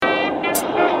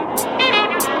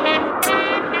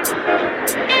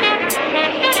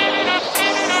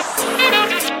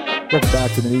Welcome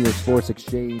back to the New York Sports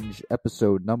Exchange,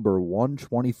 episode number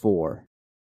 124.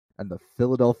 And the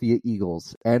Philadelphia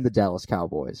Eagles and the Dallas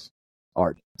Cowboys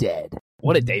are dead.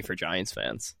 What a day for Giants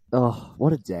fans. Oh,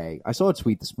 what a day. I saw a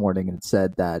tweet this morning and it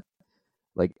said that,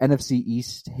 like, NFC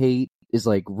East hate is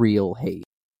like real hate.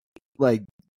 Like,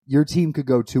 your team could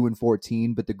go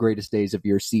 2-14, but the greatest days of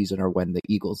your season are when the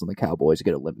Eagles and the Cowboys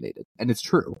get eliminated. And it's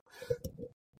true.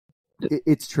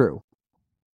 It's true.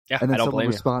 Yeah, and then I don't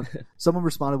blame you. Someone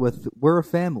responded with, "We're a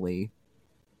family,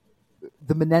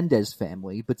 the Menendez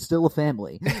family, but still a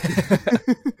family.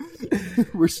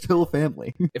 We're still a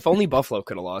family." If only Buffalo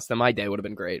could have lost, then my day would have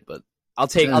been great. But I'll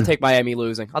take Miami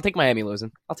losing. I'll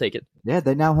take it. Yeah,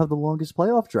 they now have the longest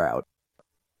playoff drought.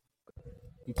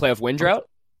 Playoff win drought?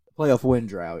 Playoff win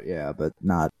drought, yeah, but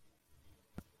not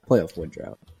playoff win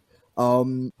drought.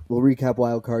 We'll recap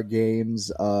wildcard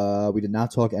games. We did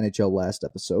not talk NHL last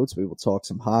episode, so we will talk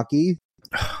some hockey,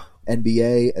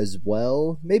 NBA as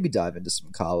well. Maybe dive into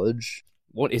some college.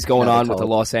 What is going on with the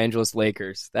Los Angeles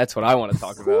Lakers? That's what I want to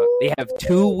talk about. They have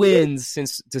 2 wins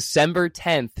since December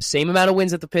 10th. The same amount of wins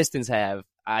that the Pistons have.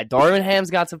 Darvin Ham's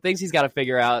got some things he's got to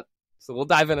figure out, so we'll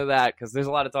dive into that because there's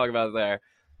a lot to talk about there.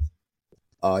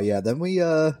 Oh yeah, then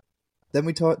we're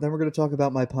going to talk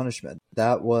about my punishment.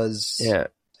 That was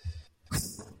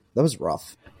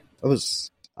rough. That was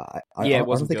I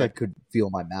don't think I could feel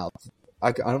my mouth.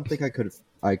 I don't think I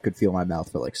could feel my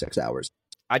mouth for like 6 hours.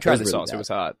 I tried the sauce. It was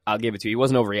hot. I'll give it to you. He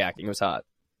wasn't overreacting. It was hot.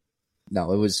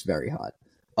 No, it was very hot.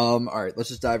 All right, let's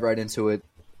just dive right into it.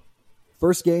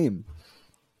 First game.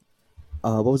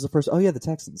 What was the first? Oh yeah, the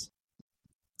Texans.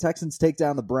 Texans take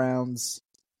down the Browns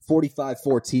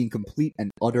 45-14, complete and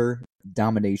utter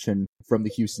domination from the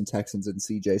Houston Texans and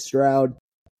C.J. Stroud.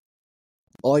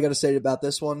 All I got to say about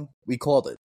this one, we called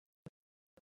it.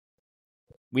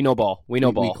 We know ball. We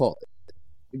know ball. We called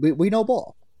it. We know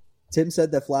ball. Tim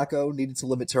said that Flacco needed to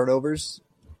limit turnovers.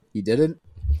 He didn't.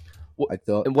 What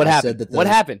happened? What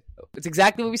happened? It's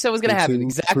exactly what we said was going to happen.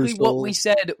 Exactly what we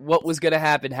said what was going to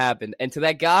happen happened. And to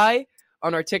that guy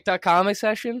on our TikTok comment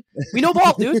session, we know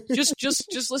ball, dude. Just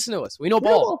listen to us. We know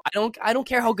ball. I don't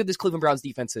care how good this Cleveland Browns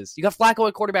defense is. You got Flacco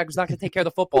at quarterback who's not going to take care of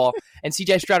the football, and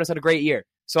C.J. Stroud has had a great year.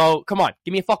 So come on,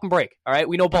 give me a fucking break. All right,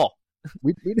 we know ball.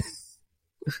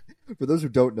 For those who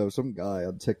don't know, some guy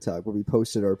on TikTok, where we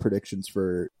posted our predictions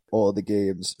for all of the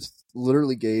games,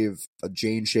 literally gave a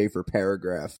Jane Schaefer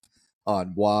paragraph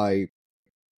on why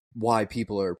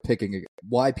people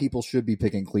should be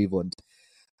picking Cleveland.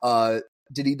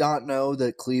 Did he not know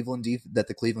that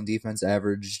the Cleveland defense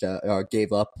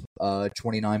gave up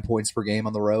 29 points per game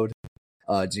on the road?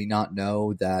 Did he not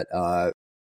know that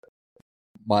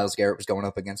Myles Garrett was going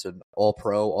up against an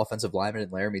all-pro offensive lineman in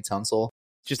Laramie Tunsil?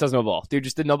 Just doesn't know ball. Dude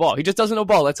just didn't know ball. He just doesn't know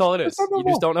ball. That's all it is. You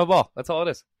just don't know ball. That's all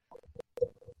it is.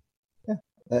 Yeah.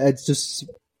 It's just,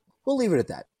 we'll leave it at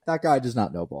that. That guy does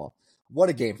not know ball. What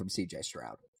a game from C.J.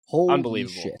 Stroud. Holy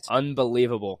Unbelievable. Shit.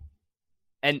 Unbelievable.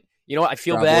 And you know what? I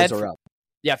feel bad.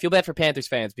 I feel bad for Panthers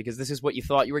fans because this is what you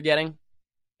thought you were getting,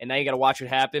 and now you got to watch it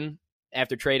happen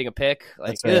after trading a pick.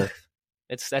 Like,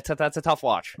 that's a tough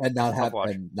watch. And not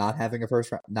having a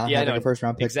first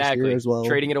round pick exactly. This year as well.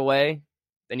 Trading it away,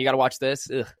 then you got to watch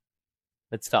this.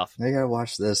 It's tough. They got to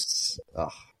watch this.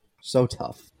 Ugh, so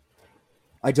tough.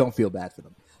 I don't feel bad for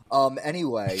them.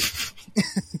 Anyway,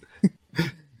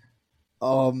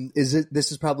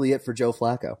 this is probably it for Joe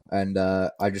Flacco, and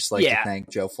I just like to thank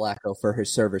Joe Flacco for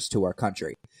his service to our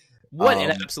country. What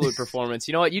an absolute performance!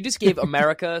 You know what? You just gave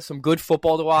America some good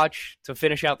football to watch to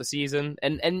finish out the season,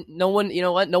 and no one, you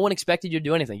know what? No one expected you to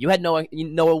do anything. You had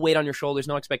no weight on your shoulders,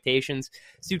 no expectations.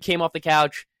 This dude came off the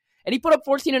couch, and he put up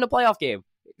 14 in a playoff game.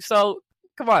 So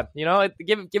come on,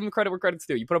 give him credit where credit's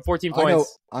due. You put up 14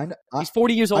 points. I know. He's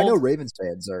 40 years old. I know Ravens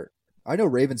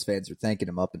fans are thanking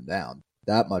him up and down.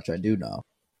 That much I do know.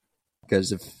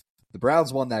 Because if the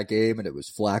Browns won that game and it was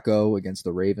Flacco against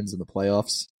the Ravens in the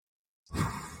playoffs,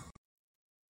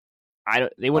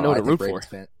 they wouldn't know what to root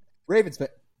for.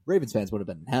 Ravens fans would have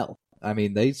been in hell. I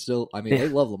mean, they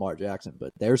love Lamar Jackson,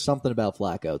 but there's something about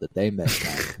Flacco that they miss,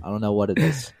 man. I don't know what it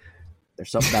is.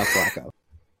 There's something about Flacco.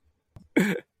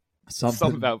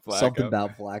 Something about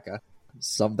Flacco.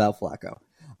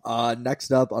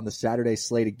 Next up on the Saturday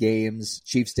slate of games,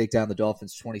 Chiefs take down the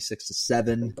Dolphins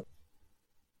 26-7.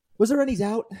 Was there any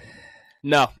doubt?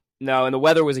 No, and the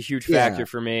weather was a huge factor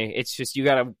for me. It's just you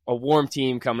got a warm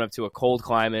team coming up to a cold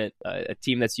climate, a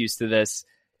team that's used to this.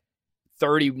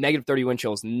 Negative 30 wind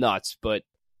chill is nuts, but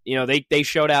they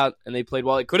showed out and they played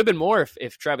well. It could have been more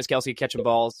if Travis Kelce had catching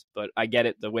balls, but I get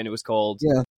it. The wind, it was cold.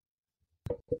 Yeah.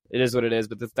 It is what it is,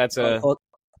 but that's a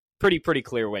pretty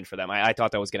clear win for them. I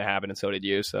thought that was going to happen, and so did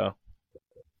you. So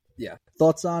Yeah.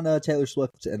 Thoughts on Taylor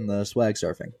Swift and the swag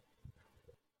surfing?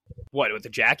 What, with the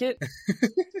jacket?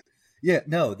 Yeah,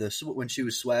 no, when she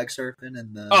was swag surfing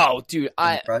and the dude, in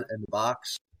the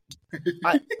box.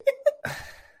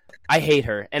 I hate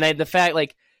her, and the fact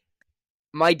like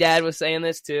my dad was saying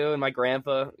this too, and my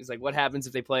grandpa is like, "What happens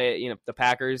if they play the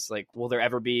Packers? Like, will there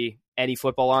ever be any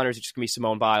football on, or is it just gonna be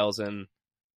Simone Biles and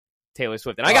Taylor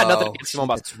Swift?" And I got nothing against Simone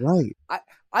Biles. That's right.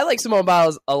 I like Simone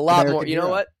Biles a lot more. You know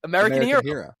what? American hero.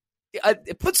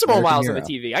 Put Simone Biles on the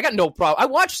TV. I got no problem. I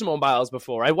watched Simone Biles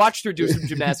before. I watched her do some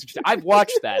gymnastics. I've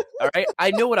watched that. All right.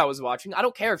 I know what I was watching. I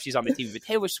don't care if she's on the TV. But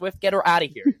Taylor Swift, get her out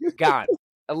of here. Gone.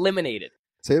 Eliminated.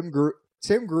 Tim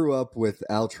grew up with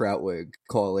Al Troutwig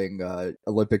calling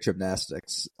Olympic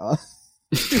gymnastics on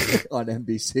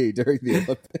NBC during the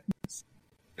Olympics.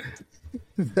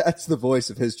 That's the voice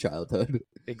of his childhood.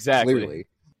 Exactly. Clearly.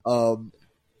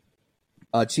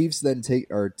 Chiefs then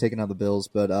taking on the Bills,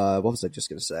 but what was I just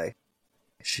gonna say?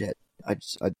 Shit, I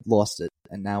lost it,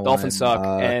 and now Dolphins suck.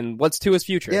 And what's Tua's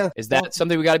future? Yeah, is that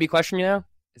something we got to be questioning now?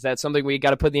 Is that something we got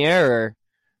to put in the air?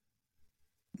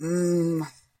 Or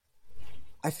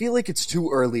I feel like it's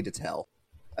too early to tell.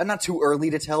 Not too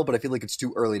early to tell, but I feel like it's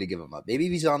too early to give him up. Maybe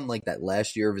he's on like that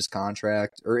last year of his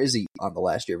contract, or is he on the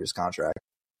last year of his contract?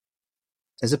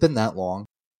 Has it been that long?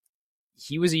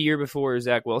 He was a year before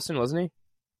Zach Wilson, wasn't he?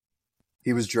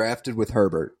 He was drafted with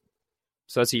Herbert.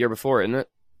 So that's a year before, isn't it?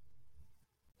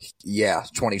 Yeah,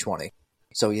 2020.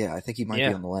 So yeah, I think he might be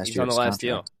on the last year. He's on the last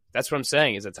deal. That's what I'm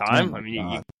saying. Is it time? I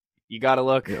mean, you got to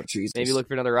look. Maybe look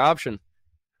for another option.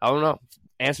 I don't know.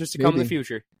 Answers to come in the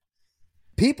future.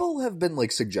 People have been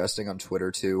like suggesting on Twitter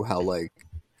too how like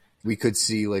we could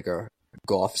see like a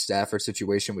Goff Stafford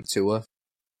situation with Tua.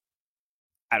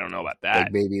 I don't know about that.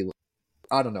 Like maybe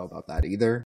I don't know about that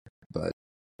either, but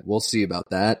we'll see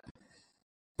about that.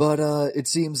 But it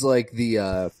seems like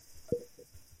the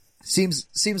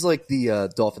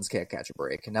Dolphins can't catch a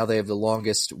break, and now they have the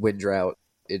longest win drought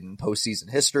in postseason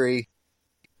history.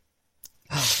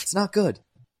 It's not good.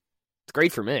 It's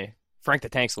great for me. Frank the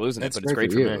Tank's losing it, but it's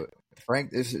great for me.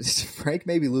 Frank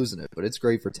may be losing it, but it's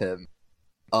great for Tim.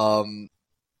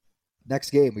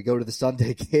 Next game, we go to the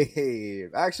Sunday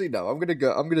game. Actually, no, I'm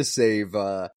gonna save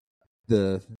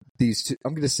these two.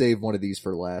 I'm gonna save one of these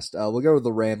for last. We'll go to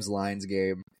the Rams-Lions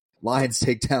game. Lions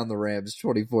take down the Rams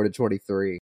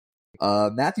 24-23.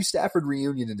 Matthew Stafford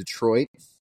reunion in Detroit.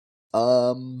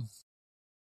 Thoughts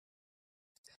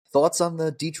on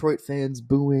the Detroit fans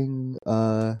booing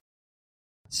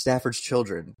Stafford's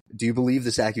children? Do you believe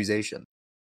this accusation?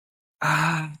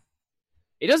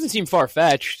 It doesn't seem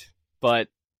far-fetched, but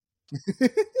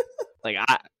like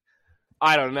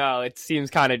I don't know. It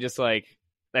seems kind of just like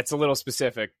that's a little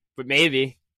specific, but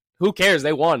maybe. Who cares?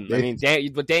 They won. I mean,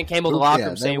 Dan came in the locker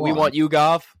room saying, "We want you,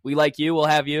 Goff. We like you. We'll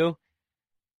have you."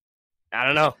 I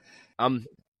don't know.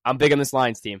 I'm big on this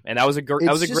Lions team, and that was a great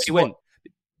win.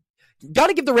 Got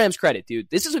to give the Rams credit, dude.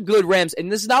 This is a good Rams,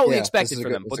 and this is not what we expected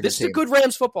from them. But this is a good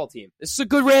Rams football team. This is a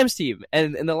good Rams team,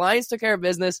 and the Lions took care of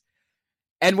business.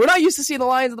 And we're not used to seeing the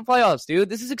Lions in the playoffs, dude.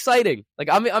 This is exciting. Like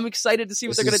I'm excited to see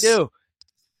what they're gonna do.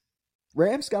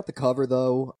 Rams got the cover,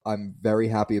 though. I'm very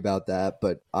happy about that,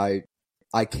 but I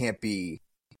can't be.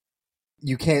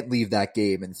 You can't leave that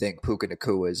game and think Puka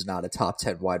Nacua is not a top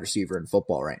 10 wide receiver in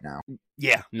football right now.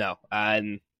 Yeah, no,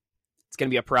 and it's gonna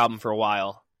be a problem for a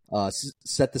while.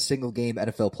 Set the single game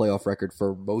NFL playoff record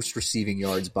for most receiving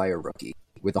yards by a rookie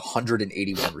with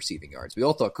 181 receiving yards. We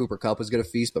all thought Cooper Kupp was gonna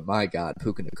feast, but my God,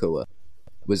 Puka Nacua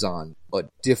was on a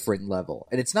different level.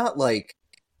 And it's not like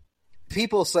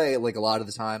people say like a lot of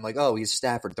the time, like, oh, he's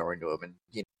Stafford throwing to him, and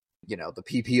you know, the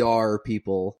PPR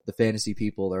people, the fantasy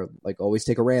people, they're like, always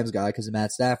take a Rams guy because of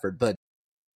Matt Stafford. But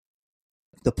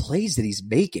the plays that he's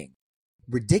making,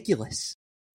 ridiculous.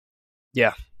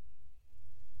 Yeah.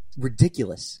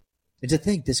 Ridiculous. And to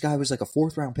think this guy was like a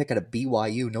 4th round pick out of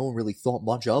BYU, no one really thought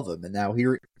much of him. And now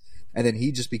and then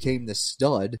he just became this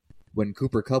stud when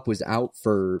Cooper Kupp was out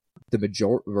for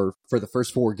the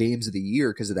first 4 games of the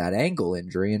year because of that ankle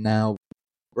injury. And now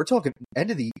we're talking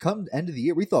end of the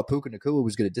year. We thought Puka Nacua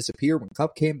was going to disappear when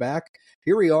Kupp came back.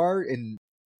 Here we are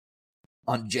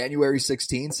on January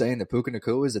 16th saying that Puka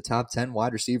Nacua is a top 10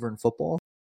 wide receiver in football.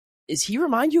 Does he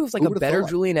remind you of like a better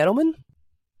Julian Edelman?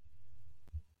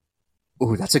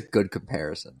 Ooh, that's a good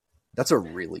comparison. That's a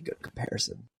really good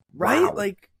comparison. Right? Wow.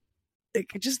 Like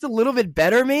just a little bit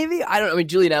better, maybe? I don't know. I mean,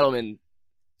 Julian Edelman,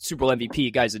 Super Bowl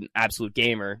MVP, guy's an absolute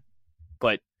gamer.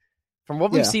 But from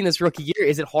what we've seen this rookie year,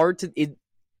 is it hard to...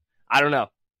 I don't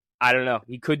know.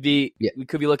 He could be... Yeah. We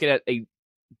could be looking at a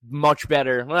much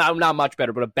better... Well, not much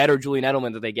better, but a better Julian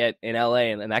Edelman that they get in LA,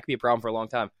 and that could be a problem for a long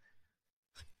time.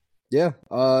 Yeah,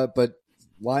 but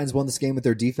Lions won this game with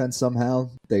their defense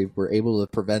somehow. They were able to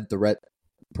prevent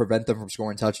them from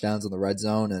scoring touchdowns in the red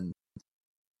zone, and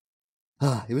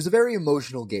it was a very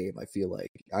emotional game, I feel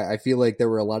like. I feel like there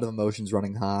were a lot of emotions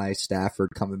running high. Stafford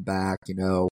coming back,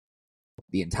 the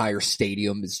entire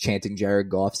stadium is chanting Jared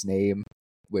Goff's name,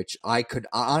 which I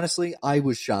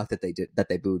was shocked that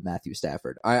they booed Matthew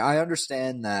Stafford. I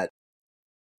understand that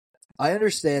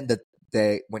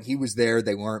when he was there,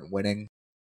 they weren't winning,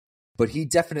 but he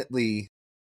definitely,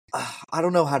 I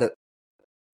don't know how to,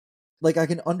 I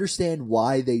can understand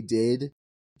why they did,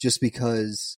 just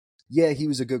because, yeah, he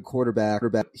was a good quarterback.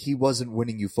 He wasn't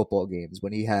winning you football games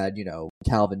when he had,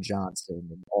 Calvin Johnson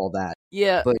and all that.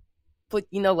 Yeah, but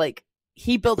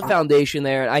he built a foundation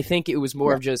there, and I think it was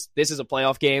more of just, this is a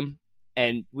playoff game,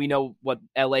 and we know what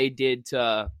LA did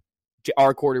to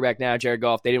our quarterback now, Jared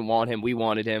Goff. They didn't want him. We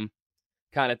wanted him.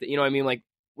 Kind of you know what I mean?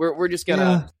 We're just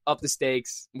gonna up the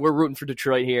stakes. We're rooting for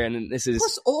Detroit here, and this is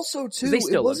plus also too.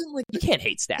 It wasn't like you can't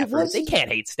hate Stafford. They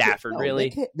can't hate Stafford,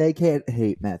 really. They can't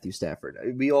hate Matthew Stafford.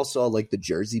 We all saw the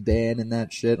Jersey ban and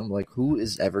that shit. I'm like, who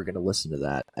is ever gonna listen to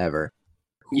that ever?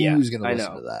 Who's gonna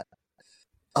listen to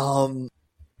that?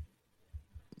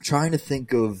 Trying to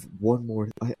think of one more.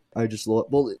 I just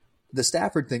the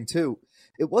Stafford thing too.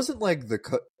 It wasn't like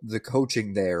the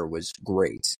coaching there was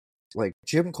great.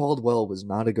 Jim Caldwell was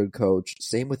not a good coach.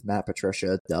 Same with Matt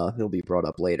Patricia. He'll be brought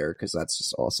up later because that's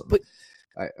just awesome. But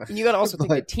you got to also think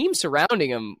the team surrounding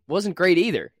him wasn't great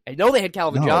either. I know they had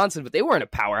Calvin Johnson, but they weren't a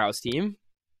powerhouse team.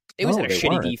 It was a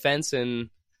shitty defense, and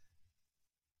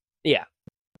yeah.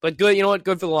 But good, you know what?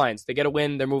 Good for the Lions. They get a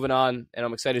win. They're moving on, and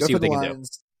I'm excited to see what they can do.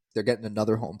 They're getting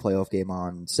another home playoff game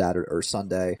on Saturday or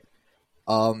Sunday.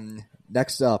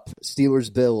 Next up,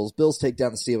 Steelers-Bills. Bills take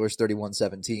down the Steelers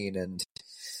 31-17, and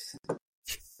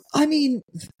I mean,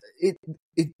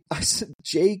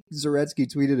 Jake Zaretsky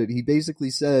tweeted it. He basically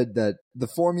said that the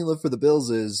formula for the Bills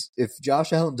is if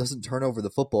Josh Allen doesn't turn over the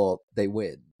football, they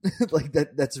win.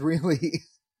 That's really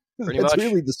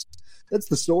that's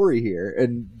the story here.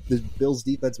 And the Bills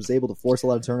defense was able to force a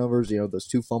lot of turnovers. Those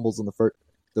two fumbles in the first,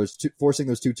 forcing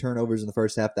those two turnovers in the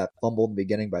first half, that fumble in the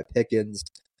beginning by Pickens,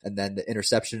 and then the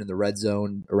interception in the red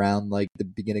zone around the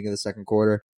beginning of the second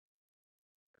quarter.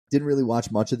 Didn't really watch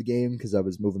much of the game because I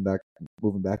was moving back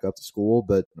up to school,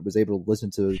 but I was able to listen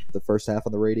to the first half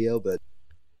on the radio. But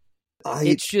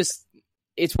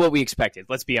it's what we expected.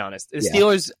 Let's be honest. The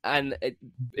Steelers, and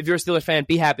if you're a Steelers fan,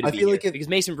 be happy to be here because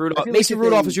Mason Rudolph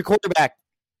is your quarterback.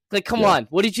 Come on,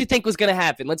 what did you think was going to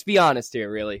happen? Let's be honest here,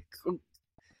 really.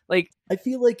 I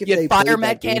feel like if you fire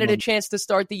Matt Canada a chance to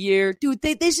start the year, dude.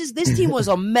 This team was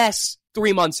a mess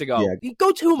 3 months ago. Yeah.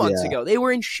 Go 2 months ago. They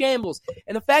were in shambles,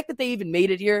 and the fact that they even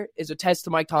made it here is a test to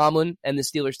Mike Tomlin and the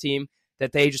Steelers team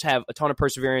that they just have a ton of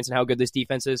perseverance and how good this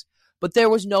defense is. But there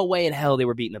was no way in hell they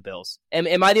were beating the Bills.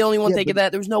 Am I the only one thinking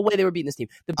that? There was no way they were beating this team.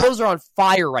 The Bills are on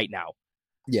fire right now.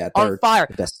 Yeah, on fire.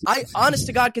 I, honest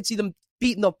to God, could see them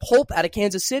beating the pulp out of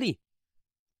Kansas City.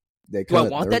 Do I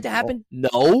want that to happen?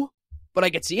 No. But I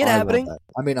could see it happening.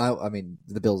 I mean,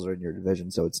 the Bills are in your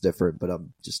division, so it's different. But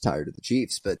I'm just tired of the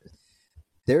Chiefs. But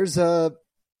there's I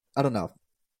don't know.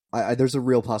 There's a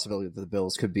real possibility that the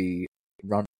Bills could be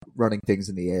running things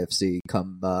in the AFC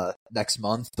come next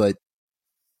month. But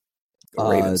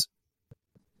Ravens.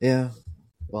 Yeah.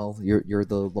 Well, you're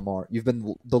the Lamar. You've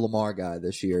been the Lamar guy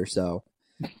this year, so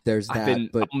there's that.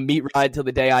 I'll meat ride till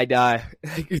the day I die.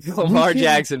 Lamar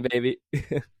Jackson, baby.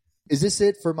 Is this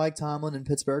it for Mike Tomlin in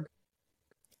Pittsburgh?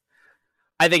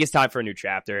 I think it's time for a new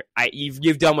chapter.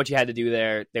 You've done what you had to do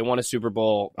there. They won a Super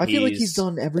Bowl. I feel like he's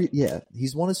done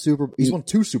he's won he's won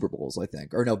 2 Super Bowls, I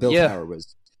think. Or no, Bill Cowher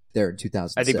was there in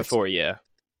 2006. I think before,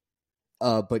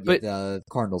 but the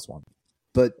Cardinals won.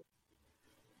 But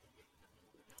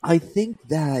I think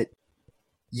that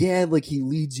he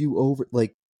leads you over,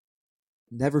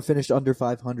 never finished under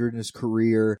 500 in his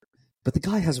career, but the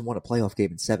guy hasn't won a playoff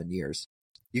game in 7 years.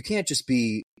 You can't just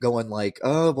be going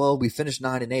we finished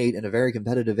 9-8 in a very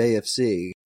competitive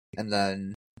AFC, and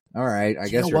then, all right, I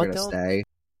guess you're going to stay.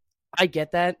 I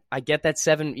get that.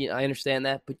 7. I understand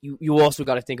that, but you also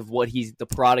got to think of the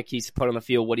product he's put on the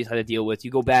field, what he's had to deal with.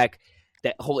 You go back,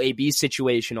 that whole AB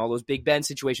situation, all those Big Ben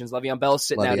situations, Le'Veon Bell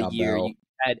sitting out a year. You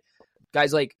had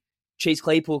guys like Chase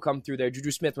Claypool come through there,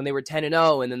 Juju Smith when they were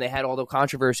 10-0, and then they had all the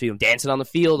controversy of dancing on the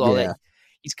field, all that.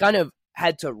 He's kind of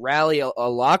had to rally a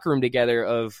locker room together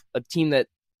of a team that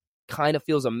kind of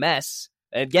feels a mess.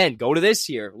 And again, go to this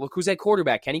year. Look who's at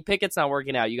quarterback. Kenny Pickett's not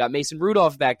working out. You got Mason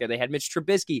Rudolph back there. They had Mitch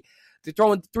Trubisky. They're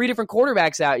throwing 3 different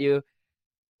quarterbacks at you.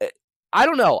 I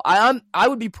don't know. I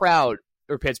would be proud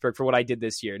for Pittsburgh for what I did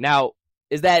this year. Now,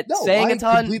 is that saying a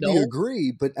ton? I completely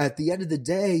agree. But at the end of the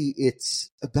day, it's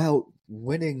about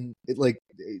winning. Like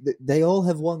they all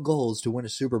have won goals to win a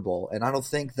Super Bowl, and I don't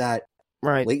think that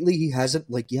lately he hasn't.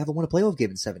 Like you haven't won a playoff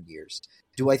game in 7 years.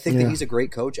 Do I think that he's a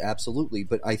great coach? Absolutely,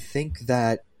 but I think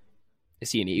that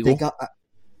is he an Eagle?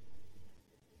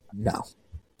 No.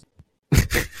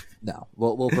 No,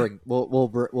 we'll bring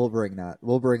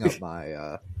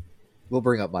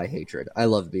up my hatred. I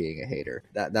love being a hater.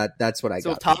 That's what I got.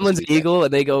 So if Tomlin's an Eagle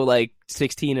and they go like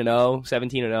 16-0,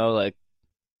 17-0, like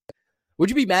would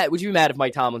you be mad? Would you be mad if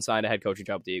Mike Tomlin signed a head coaching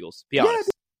job with the Eagles? Be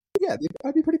honest. Yeah,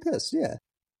 I'd be pretty pissed. Yeah,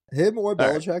 him or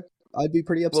Belichick, I'd be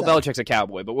pretty upset. Well, Belichick's a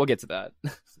Cowboy, but we'll get to that.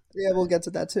 Yeah, we'll get to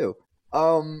that too.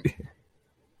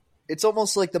 It's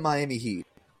almost like the Miami Heat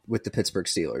with the Pittsburgh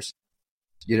Steelers.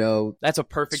 You know, that's a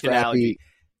perfect analogy.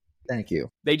 Thank you.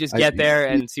 They just get there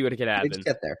and see what can happen.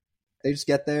 They just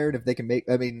get there, and if they can make,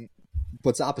 I mean,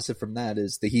 what's opposite from that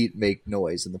is the Heat make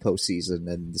noise in the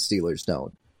postseason, and the Steelers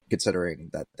don't, considering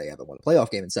that they haven't won a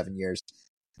playoff game in 7 years.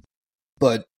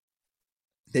 But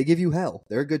they give you hell.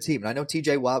 They're a good team, and I know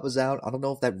T.J. Watt was out. I don't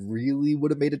know if that really would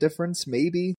have made a difference.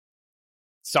 Maybe.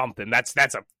 Something. That's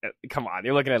a come on.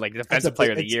 You're looking at like defensive player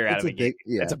of the year out of the game.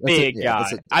 That's a big guy.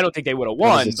 I don't think they would have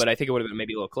won, but I think it would have been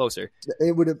maybe a little closer.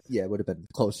 It would have been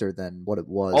closer than what it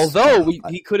was. Although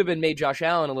he could have been made Josh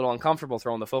Allen a little uncomfortable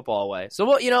throwing the football away. So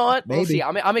well, you know what? We'll see.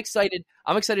 I'm excited.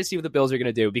 I'm excited to see what the Bills are going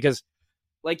to do because,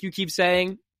 like you keep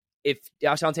saying, if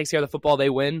Josh Allen takes care of the football, they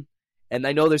win. And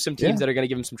I know there's some teams that are going to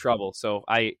give him some trouble. So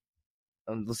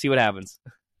we'll see what happens.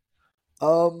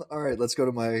 All right, let's go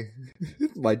to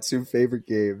my two favorite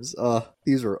games.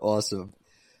 These were awesome.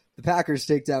 The Packers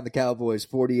take down the Cowboys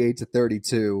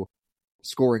 48-32,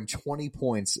 scoring 20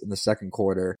 points in the second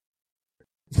quarter.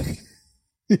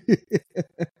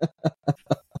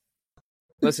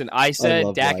 Listen, I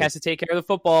said Dak has to take care of the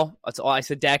football. That's all I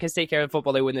said. Dak has to take care of the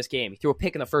football. They win this game. He threw a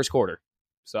pick in the first quarter.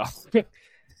 So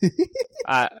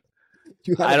I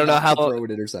don't know how throw an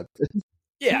interception.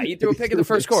 Yeah, he threw a pick in the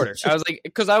first quarter. I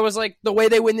was like, the way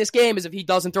they win this game is if he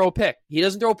doesn't throw a pick. He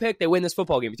doesn't throw a pick, they win this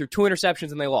football game. He threw 2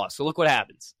 interceptions and they lost. So look what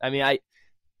happens. I mean, I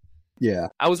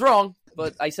was wrong,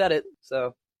 but I said it.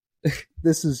 So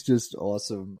this is just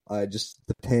awesome.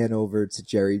 The pan over to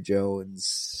Jerry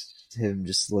Jones, him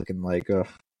just looking like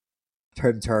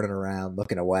turning around,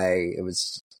 looking away. It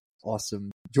was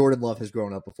awesome. Jordan Love has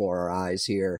grown up before our eyes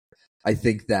here. I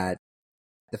think that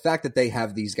the fact that they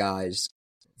have these guys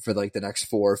for like the next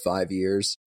 4 or 5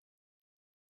 years,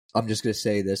 I'm just going to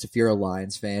say this. If you're a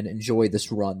Lions fan, enjoy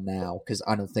this run now because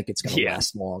I don't think it's going to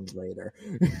last long later.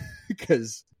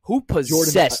 Because who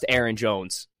possessed Aaron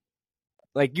Jones?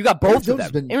 Like, you got both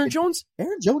of them. Aaron Jones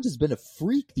has been a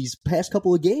freak these past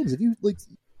couple of games. If you like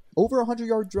over 100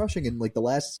 yards rushing in like the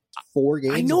last 4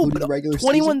 games, I know, but regular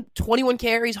 21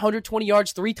 carries, 120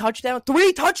 yards, 3 touchdowns.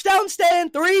 3 touchdowns, Stan!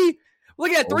 3!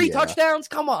 Look at that, 3 touchdowns.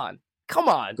 Come on.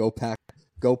 Go Pack.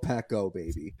 Go Pack, go,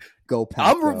 baby. Go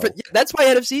Pack, go. That's my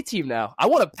NFC team now. I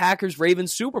want a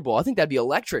Packers-Ravens Super Bowl. I think that'd be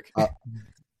electric.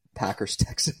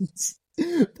 Packers-Texans.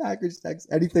 Packers-Texans.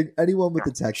 Anyone with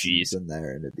the Texans in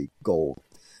there, and it'd be gold.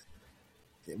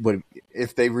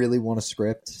 If they really want a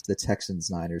script, the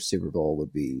Texans-Niners Super Bowl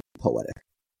would be poetic.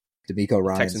 D'Amico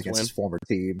Ryans against his former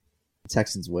team. The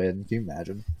Texans win. Can you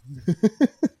imagine?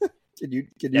 Can you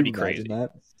imagine crazy.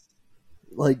 that?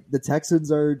 Like, the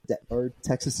Texans are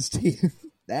Texas's team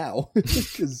now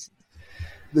because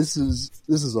this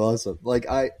is awesome. Like,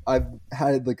 I've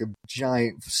had like a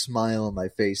giant smile on my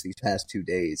face these past 2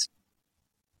 days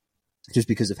just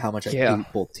because of how much I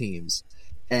hate both teams.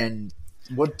 And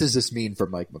what does this mean for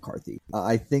Mike McCarthy?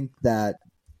 I think that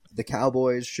the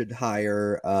Cowboys should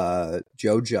hire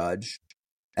Joe Judge,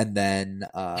 and then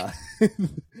and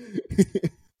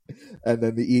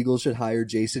then the Eagles should hire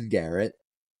Jason Garrett.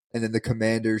 And then the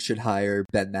Commanders should hire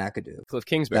Ben McAdoo. Cliff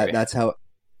Kingsbury. That's how,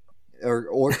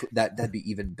 or that'd be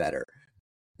even better.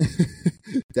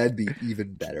 That'd be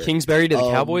even better. Kingsbury to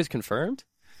the Cowboys confirmed.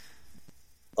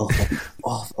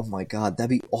 Oh my God, that'd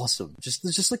be awesome.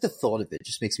 Just like the thought of it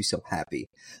just makes me so happy.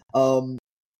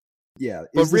 Yeah,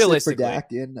 but realistically,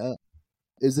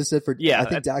 is this it for? Yeah, I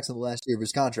think Dak's in the last year of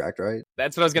his contract, right?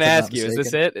 That's what I was going to ask you. Is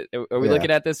this it? Are we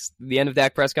looking at the end of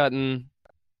Dak Prescott in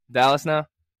Dallas now?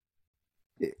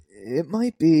 It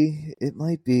might be.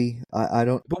 I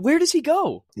don't. But where does he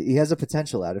go? He has a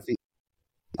potential out.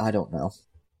 I don't know.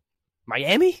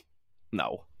 Miami?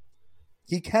 No.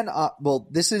 He can well,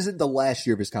 this isn't the last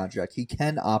year of his contract. He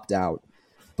can opt out,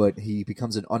 but he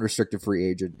becomes an unrestricted free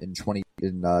agent in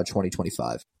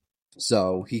 2025.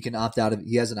 So he can opt out.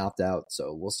 He has an opt out.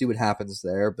 So we'll see what happens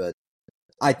there. But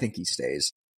I think he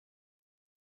stays.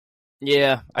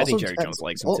 Yeah, I think Jerry Jones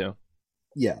likes him too.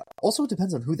 Yeah. Also, it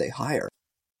depends on who they hire.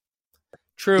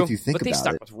 True, if you think but they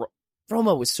stuck with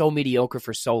Romo was so mediocre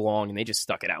for so long, and they just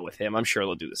stuck it out with him. I'm sure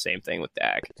they'll do the same thing with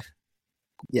Dak.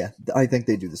 Yeah, I think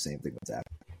they do the same thing with Dak.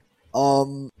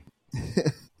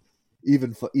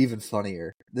 Even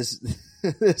funnier. This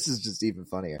is just even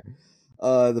funnier.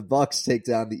 The Bucks take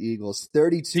down the Eagles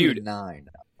 32-9.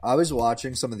 I was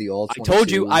watching some of the all-22. I told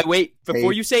you.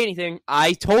 Before you say anything,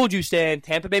 I told you, Stan,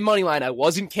 Tampa Bay money line. I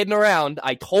wasn't kidding around.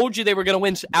 I told you they were going to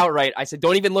win outright. I said,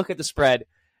 don't even look at the spread,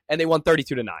 and they won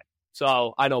 32-9.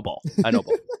 So I know ball.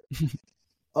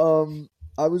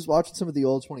 I was watching some of the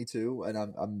all-22, and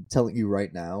I'm telling you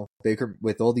right now, Baker,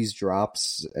 with all these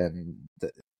drops, and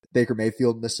Baker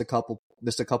Mayfield missed a couple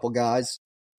guys.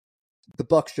 The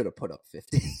Bucks should have put up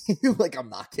 50. Like, I'm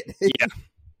not kidding.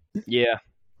 Yeah.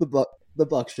 The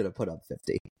Bucks should have put up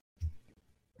 50.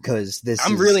 Because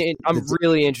I'm really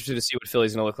interested to see what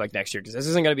Philly's going to look like next year, because this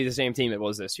isn't going to be the same team it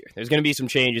was this year. There's going to be some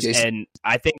changes, and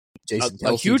I think Jason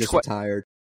Kelce huge just retired.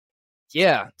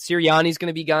 Yeah, Sirianni's going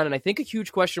to be gone, and I think a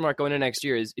huge question mark going into next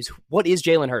year is what is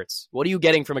Jalen Hurts? What are you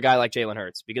getting from a guy like Jalen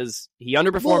Hurts? Because he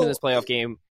underperformed in this playoff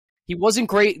game. He wasn't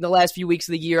great in the last few weeks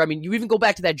of the year. I mean, you even go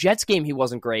back to that Jets game, he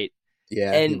wasn't great.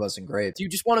 Yeah, and he wasn't great. Do you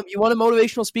just want a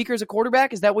motivational speaker as a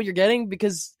quarterback? Is that what you're getting?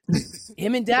 Because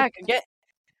him and Dak, again,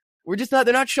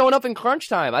 they're not showing up in crunch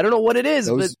time. I don't know what it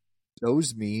is.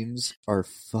 Those memes are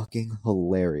fucking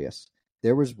hilarious.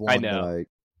 There was one that I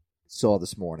saw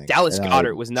this morning. Dallas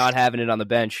Goedert was not having it on the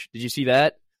bench. Did you see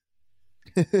that?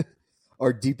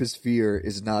 Our deepest fear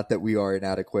is not that we are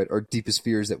inadequate. Our deepest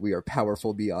fear is that we are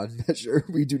powerful beyond measure.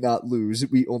 We do not lose.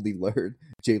 We only learn.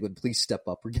 Jalen, please step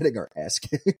up. We're getting our ass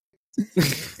kicked.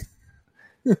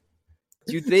 Do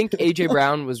you think A.J.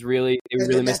 Brown they really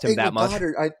missed him that much?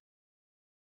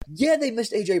 Yeah, they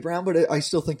missed A.J. Brown, but I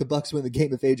still think the Bucks win the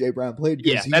game if A.J. Brown played.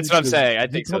 Yeah, that's what I'm saying. I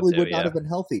think he probably would not have been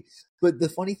healthy. But the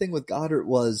funny thing with Goddard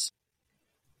was,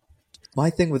 my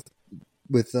thing with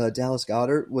Dallas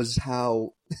Goedert was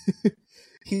how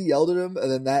he yelled at him, and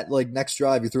then that next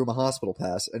drive he threw him a hospital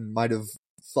pass and might have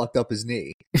fucked up his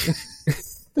knee.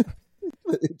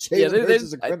 Jalen Hurts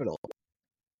is a criminal.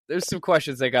 There's some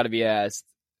questions that got to be asked.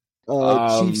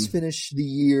 Chiefs finished the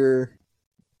year,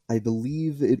 I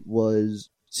believe it was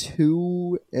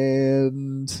 2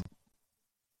 and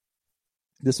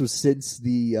this was since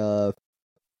the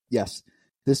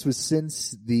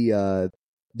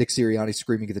Nick Sirianni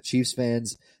screaming at the Chiefs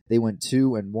fans. They went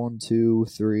 2 and 1, 2,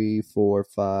 3, 4,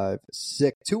 5,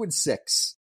 6, 2 and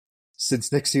 6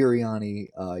 since Nick Sirianni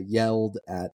yelled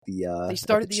at the. They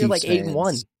started the year like 8 and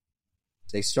 1.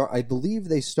 I believe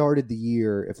they started the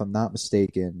year, if I'm not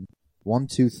mistaken, 1,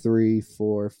 2, 3,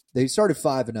 4. They started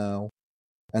 5 and 0,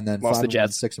 and then lost 5 the and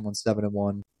Jets. 1, 6 and 1, 7 and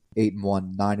 1, 8 and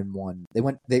 1, 9 and 1.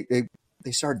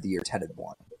 They started the year 10 and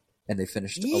 1, and they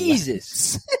finished.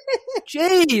 Jesus,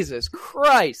 Jesus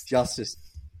Christ, justice,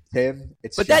 Tim.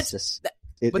 It's but justice.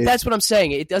 That's what I'm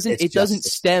saying. It doesn't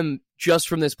stem just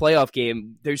from this playoff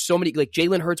game. There's so many, like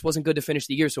Jalen Hurts wasn't good to finish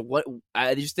the year. So what?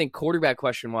 I just think quarterback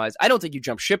question wise, I don't think you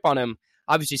jump ship on him.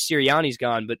 Obviously, Sirianni's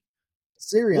gone, but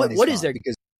Sirianni's what is there?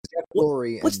 Because Jeff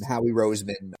Lurie and Howie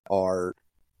Roseman are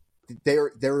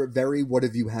they're very what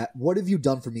have you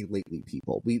done for me lately,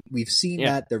 people. We've seen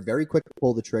that they're very quick to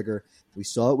pull the trigger. We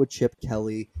saw it with Chip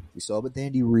Kelly, we saw it with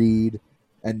Andy Reid,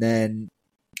 and then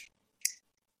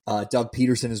Doug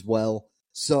Peterson as well.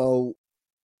 So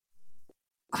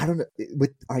I don't know.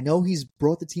 I know he's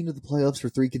brought the team to the playoffs for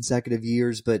 3 consecutive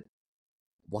years, but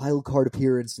wild card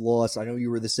appearance loss. I know you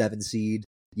were the 7 seed.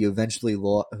 You eventually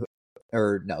lost,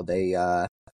 or no, they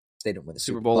didn't win the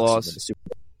Super Bowl loss.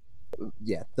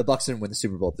 The Bucs didn't win the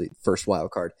Super Bowl, the first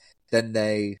wild card. Then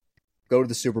they go to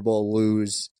the Super Bowl,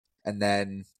 lose, and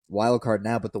then wild card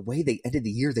now. But the way they ended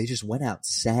the year, they just went out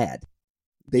sad.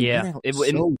 They went out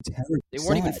so terribly. They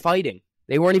weren't even fighting.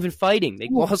 They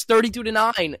lost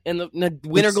 32-9 in the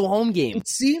winner go home game. It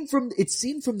seemed from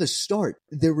the start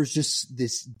there was just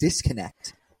this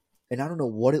disconnect, and I don't know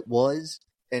what it was.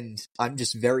 And I'm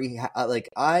just very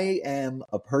I am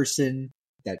a person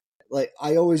that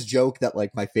I always joke that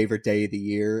my favorite day of the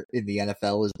year in the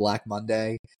NFL is Black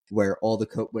Monday, where all the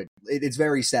it's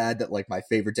very sad that my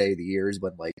favorite day of the year is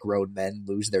when grown men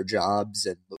lose their jobs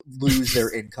and lose their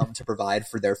income to provide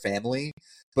for their family.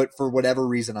 But for whatever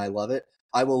reason, I love it.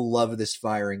 I will love this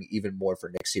firing even more for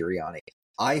Nick Sirianni.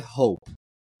 I hope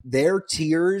their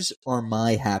tears are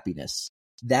my happiness.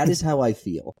 That is how I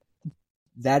feel.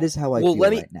 That is how I feel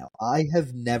right now. I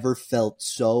have never felt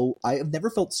such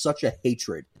a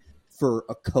hatred for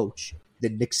a coach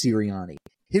than Nick Sirianni.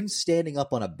 Him standing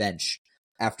up on a bench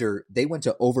after they went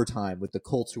to overtime with the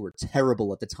Colts, who were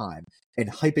terrible at the time,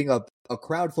 and hyping up a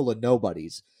crowd full of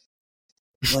nobodies.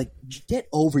 Get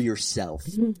over yourself.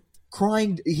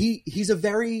 Crying. He's a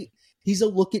very He's a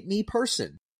look at me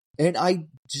person. And I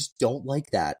just don't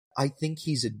like that. I think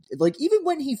he's even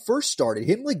when he first started,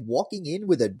 him like walking in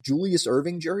with a Julius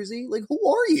Erving jersey, like, who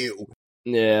are you?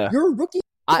 Yeah. You're a rookie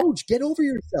coach. Get over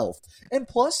yourself. And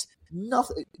plus,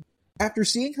 nothing. After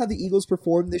seeing how the Eagles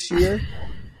performed this year,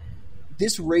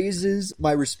 this raises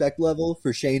my respect level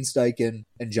for Shane Steichen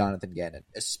and Jonathan Gannon,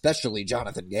 especially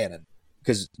Jonathan Gannon,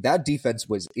 because that defense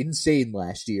was insane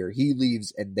last year. He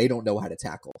leaves and they don't know how to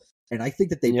tackle. And I think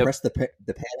that they pressed the panic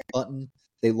button.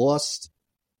 They lost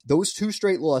those 2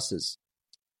 straight losses.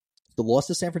 The loss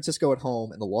to San Francisco at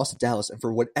home and the loss to Dallas. And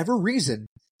for whatever reason,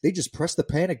 they just pressed the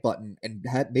panic button and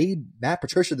had made Matt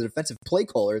Patricia the defensive play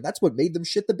caller. And that's what made them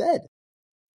shit the bed.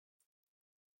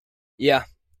 Yeah.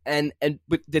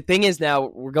 But the thing is now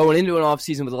we're going into an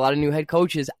offseason with a lot of new head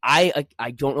coaches. I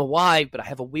don't know why, but I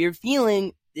have a weird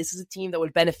feeling this is a team that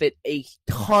would benefit a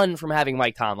ton from having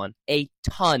Mike Tomlin. A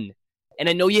ton. And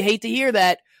I know you hate to hear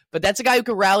that, but that's a guy who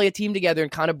could rally a team together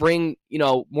and kind of bring,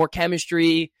 more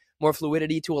chemistry, more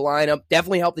fluidity to a lineup.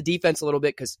 Definitely help the defense a little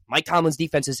bit because Mike Tomlin's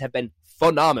defenses have been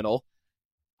phenomenal.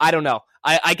 I don't know.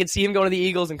 I could see him going to the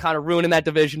Eagles and kind of ruining that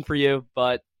division for you,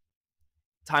 but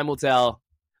time will tell.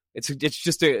 It's a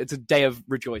day of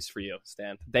rejoice for you,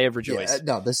 Stan. Day of rejoice. Yeah,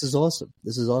 no, this is awesome.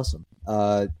 This is awesome.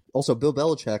 Also, Bill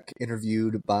Belichick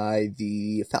interviewed by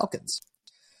the Falcons.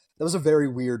 That was a very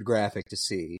weird graphic to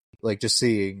see. Like, just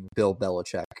seeing Bill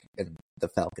Belichick and the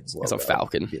Falcons logo. It's a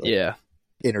Falcon, yeah.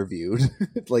 Interviewed.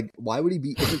 Like, why would he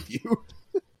be interviewed?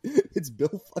 It's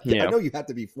Bill fucking... Yeah. I know you have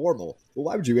to be formal, but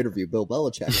why would you interview Bill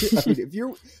Belichick? I mean, if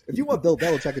you want Bill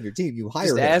Belichick on your team, you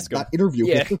hire him, not interview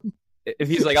him. If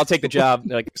he's like, I'll take the job,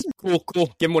 they're like, cool.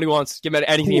 Give him what he wants. Give him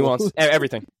anything he wants.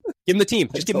 Everything. Give him the team.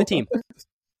 Just give him the team.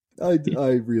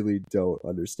 I really don't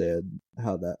understand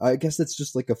how that... I guess it's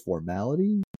just like a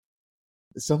formality.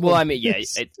 Well, I mean, yeah,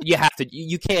 you have to.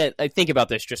 You can't. I think about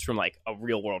this just from like a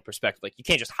real world perspective. Like, you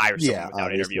can't just hire someone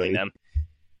without interviewing them.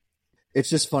 It's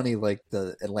just funny, like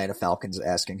the Atlanta Falcons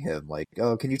asking him, like,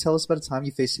 "Oh, can you tell us about a time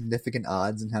you faced significant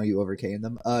odds and how you overcame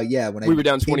them?" Yeah, when we were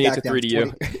down 28-3 to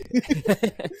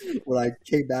you. When I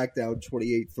came back down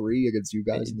 28-3 against you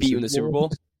guys, beat you in the Super Bowl.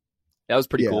 That was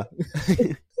pretty cool.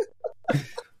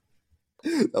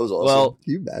 That was awesome. Well,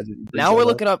 can you imagine? Now we're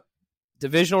looking up.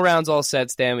 Divisional rounds all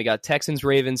set, Stan. We got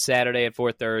Texans-Ravens Saturday at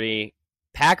 4:30.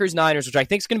 Packers-Niners, which I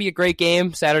think is going to be a great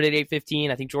game, Saturday at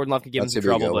 8:15. I think Jordan Love could give them some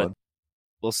trouble, but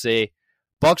we'll see.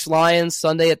 Bucks-Lions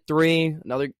Sunday at 3.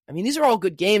 These are all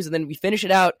good games, and then we finish it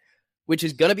out, which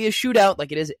is going to be a shootout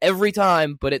like it is every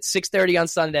time, but it's 6:30 on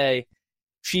Sunday.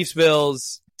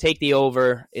 Chiefs-Bills, take the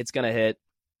over. It's going to hit.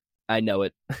 I know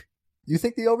it. You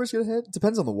think the over's going to hit? It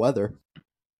depends on the weather.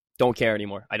 Don't care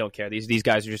anymore. I don't care. These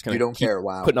guys are just going to keep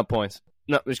putting up points.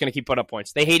 No, they're just going to keep putting up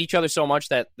points. They hate each other so much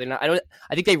that they're not.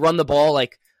 I think they run the ball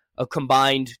like a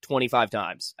combined 25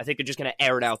 times. I think they're just going to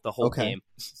air it out the whole game.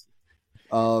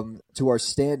 To our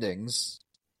standings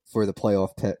for the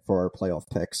our playoff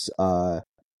picks,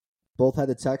 both had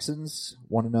the Texans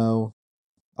 1-0.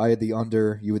 I had the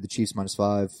under. You had the Chiefs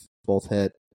 -5. Both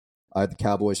hit. I had the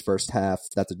Cowboys first half.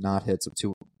 That did not hit.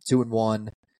 So 2-1.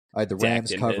 I had the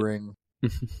Rams covering.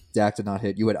 Dak did not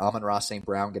hit. You had Amon-Ra St.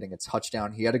 Brown getting a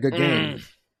touchdown. He had a good game.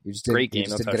 He just didn't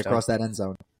get across that end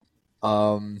zone.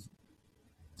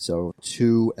 So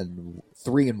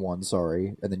 3-1,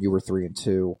 sorry, and then you were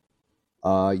 3-2.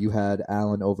 You had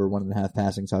Allen over 1.5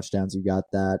 passing touchdowns. You got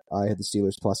that. I had the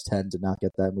Steelers +10. Did not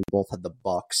get that. And we both had the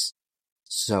Bucks.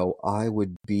 So I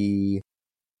would be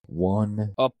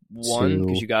 1 up 1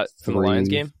 because you got from the Lions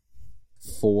game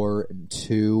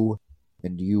 4-2,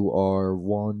 and you are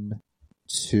 1,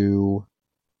 2,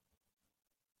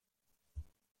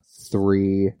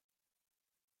 3.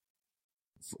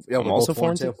 Yeah, I'm also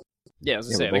 4-2. Yeah, I was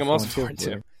gonna say. I think I'm also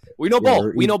 4-2. We know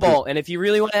ball. We know ball. And if you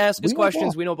really want to ask us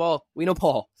questions, we know ball. We know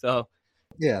ball. So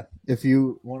yeah, if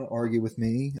you want to argue with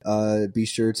me, be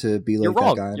sure to be like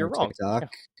that guy on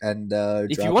TikTok. Yeah. And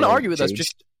if you want to argue with us,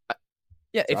 just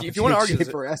if you want to argue with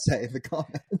us, for essay in the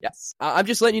comments. Yes, I'm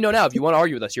just letting you know now. If you want to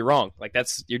argue with us, you're wrong. Like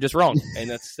you're just wrong, and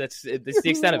that's the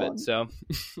extent of it. So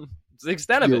it's the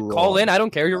extent of it. Call in. I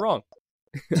don't care. You're wrong.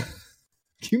 Can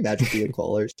you imagine being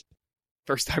callers?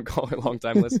 First time caller, long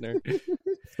time listener.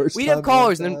 We'd have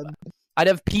callers, and then I'd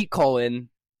have Pete call in,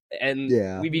 and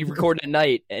we'd be recording at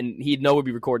night, and he'd know we'd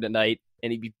be recording at night,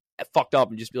 and he'd be fucked up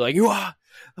and just be like, "You are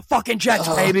the fucking Jets,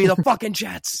 baby, the fucking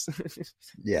Jets."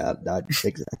 Yeah, not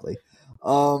exactly.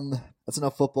 That's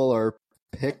enough football. Our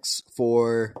picks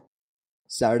for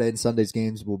Saturday and Sunday's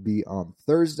games will be on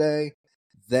Thursday.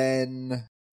 Then,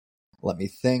 let me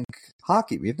think.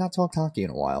 Hockey. We have not talked hockey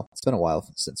in a while. It's been a while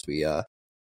since we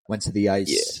went to the ice.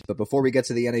 Yeah. But before we get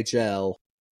to the NHL,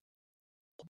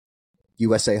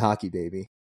 USA hockey, baby.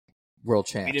 World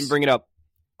champs. You didn't bring it up.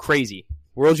 Crazy.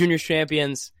 World Juniors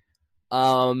champions.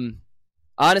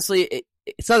 Honestly,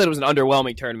 it's not that it was an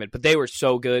underwhelming tournament, but they were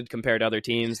so good compared to other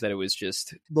teams that it was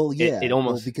just... Well, yeah. It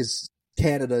almost... because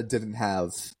Canada didn't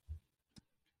have...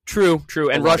 True.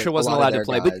 And Russia wasn't allowed to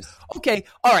play. But okay,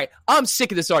 all right. I'm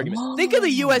sick of this argument. Think of the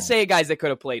USA guys that could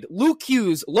have played. Luke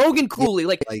Hughes, Logan Cooley.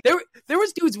 There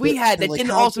was dudes we had that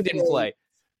didn't play.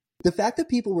 The fact that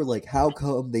people were like, how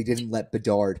come they didn't let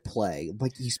Bedard play?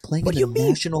 Like, he's playing in the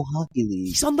National Hockey League.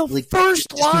 He's on the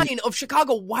first line of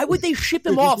Chicago. Why would they ship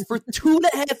him off for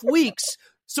 2.5 weeks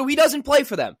so he doesn't play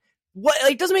for them? What?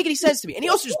 Like, it doesn't make any sense to me. And he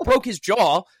also just broke his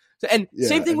jaw. And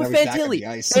same thing with Fantilli.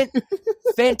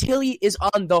 Fantilli is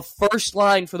on the first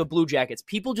line for the Blue Jackets.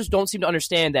 People just don't seem to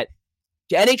understand that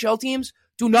the NHL teams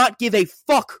do not give a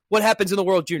fuck what happens in the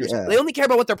World Juniors. Yeah. They only care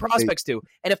about what their prospects do.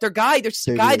 And if there's a guy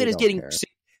that is getting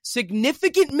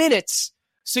significant minutes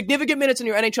in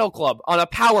your NHL club on a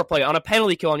power play, on a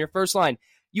penalty kill on your first line,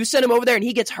 you send him over there and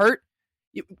he gets hurt.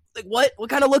 What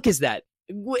kind of look is that?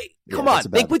 Come on,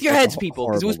 think with your heads, people.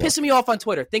 Because it was pissing me off on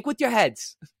Twitter. Think with your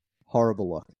heads. Horrible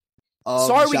look.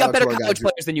 Sorry we got better college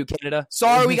players than you, Canada.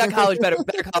 Sorry we got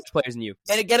better college players than you.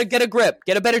 Get a grip.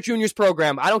 Get a better juniors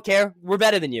program. I don't care. We're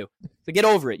better than you. So get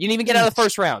over it. You didn't even get out of the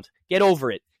first round. Get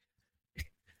over it.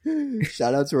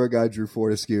 Shout out to our guy, Drew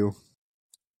Fortescue.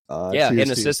 Get an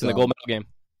assist in the gold medal game.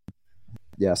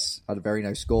 Yes, had a very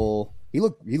nice goal. He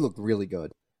looked really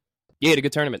good. Yeah, he had a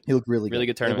good tournament. He looked really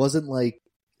good tournament. It wasn't like,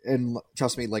 and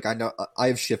trust me, like I know I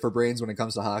have Schiffer brains when it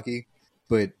comes to hockey,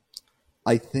 but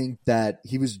I think that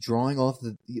he was drawing off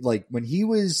when he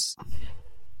was.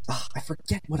 I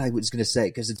forget what I was going to say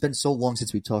because it's been so long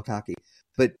since we talked hockey.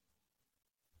 But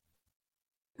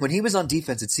when he was on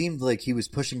defense, it seemed like he was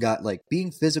pushing guys, like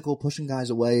being physical, pushing guys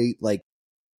away, like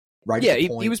right. Yeah, at the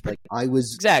point. He was. I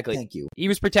was exactly. Thank you. He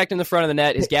was protecting the front of the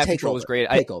net. His gap control was great.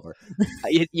 Take over.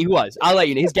 He was. I'll let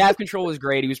you know. His gap control was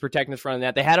great. He was protecting the front of the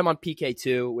net. They had him on PK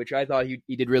too, which I thought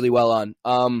he did really well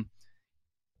on.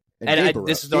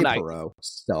 This is no night.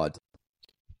 Stud.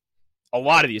 A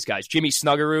lot of these guys. Jimmy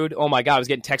Snuggerud. Oh my God, I was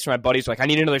getting texts from my buddies like, I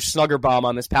need another Snugger bomb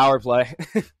on this power play.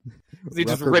 He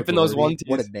just ripping those one twos.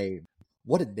 What a name.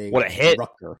 What a name. What a hit.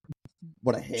 Rucker.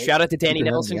 What a hit. Shout out to Danny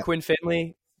Nelson, Quinn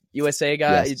Finley, USA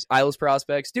guy, Isles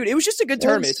prospects. Dude, it was just a good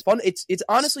tournament. It's fun. It's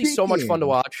honestly so much fun to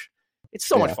watch. It's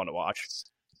so much fun to watch.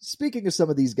 Speaking of some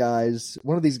of these guys,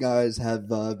 one of these guys have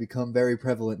become very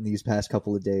prevalent in these past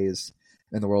couple of days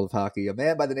in the world of hockey. A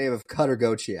man by the name of Cutter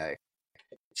Gauthier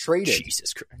traded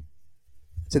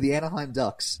to the Anaheim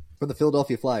Ducks from the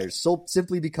Philadelphia Flyers, so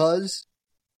simply because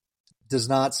does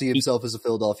not see himself as a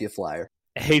Philadelphia Flyer.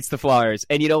 Hates the Flyers.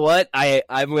 And you know what?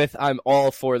 I'm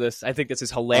all for this. I think this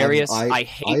is hilarious. I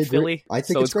hate Philly. I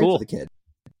think so it's great cool for the kid.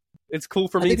 It's cool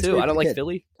for me too. I don't like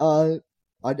Philly.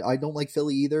 I don't like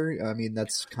Philly either. I mean,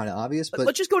 that's kind of obvious. But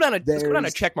let's just go down a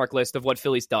checkmark list of what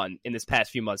Philly's done in this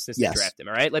past few months since they drafted him.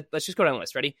 All right, let's just go down the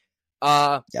list. Ready?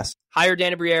 Yes. Hire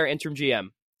Dana Briere, interim GM.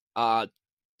 I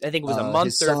think it was a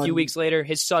month or a few weeks later.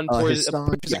 His son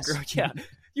Yeah,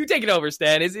 you take it over,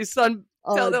 Stan. His son.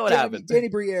 Tell what happened. Danny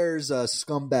Briere's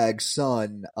scumbag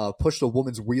son pushed a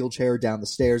woman's wheelchair down the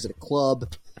stairs at a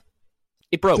club.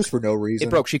 It broke. Just for no reason. It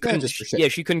broke. She couldn't.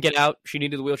 She couldn't get out. She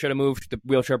needed the wheelchair to move. The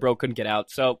wheelchair broke. Couldn't get out.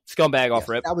 So scumbag off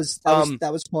rip. That was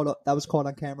caught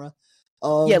on camera.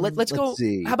 Let's go.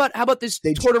 See. How about this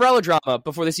Tortorella drama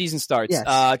before the season starts?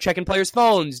 Yes. Checking players'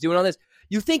 phones, doing all this.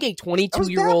 You think a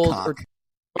 22-year-old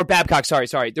or Babcock?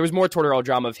 Sorry. There was more Tortorella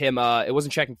drama of him. It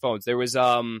wasn't checking phones. There was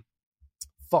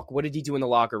what did he do in the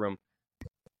locker room?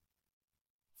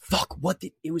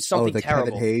 It was something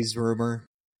terrible. Kevin Hayes rumor.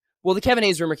 Well, the Kevin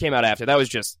Hayes rumor came out after. That was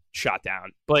just shot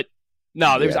down. But no,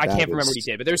 I can't remember what he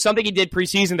did. But there was something he did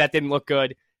preseason that didn't look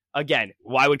good. Again,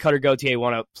 why would Cutter Gauthier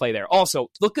want to play there? Also,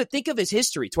 think of his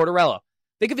history, Tortorella.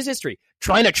 Think of his history.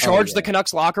 Trying to charge the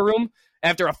Canucks locker room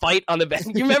after a fight on the bench.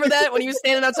 You remember that when he was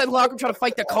standing outside the locker room trying to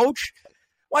fight the coach?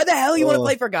 Why the hell you want to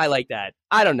play for a guy like that?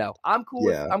 I don't know. I'm cool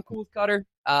with Cutter.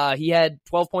 He had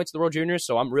 12 points in the World Juniors,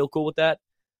 so I'm real cool with that.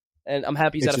 And I'm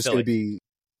happy he's out of Philly.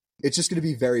 It's just going to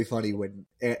be very funny when,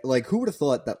 who would have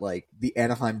thought that, the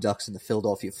Anaheim Ducks and the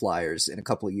Philadelphia Flyers in a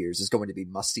couple of years is going to be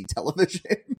must-see television?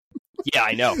 Yeah,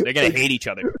 I know. They're going to hate each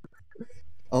other.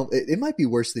 It might be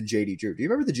worse than J.D. Drew. Do you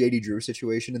remember the J.D. Drew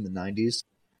situation in the 90s?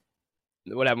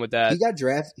 What happened with that?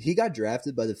 He got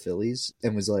drafted by the Phillies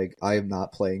and was like, I am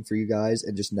not playing for you guys,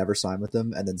 and just never signed with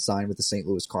them, and then signed with the St.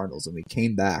 Louis Cardinals. And we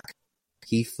came back.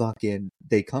 He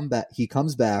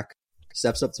comes back,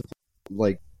 steps up to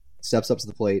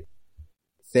the plate.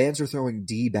 Fans are throwing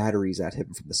D batteries at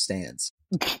him from the stands.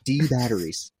 D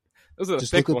batteries. Those are the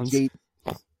thick ones.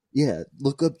 Yeah,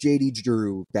 look up JD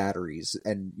Drew batteries,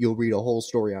 and you'll read a whole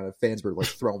story on it. Fans were like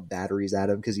throwing batteries at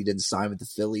him because he didn't sign with the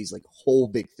Phillies. Like, whole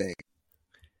big thing.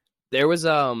 There was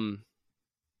I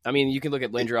mean, you can look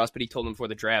at Lindros, but he told him before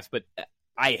the draft. But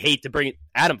I hate to bring it.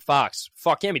 Adam Fox,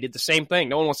 fuck him. He did the same thing.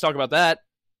 No one wants to talk about that.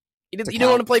 He didn't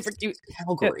want to play for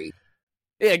Calgary.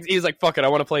 Yeah, he was like, "Fuck it, I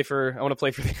want to play for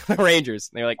the Rangers."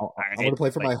 And they're like, "I want to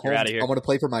play for my home. I want to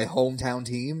play for my hometown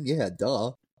team." Yeah,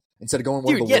 duh. Instead of going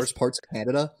one of the worst parts of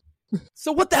Canada.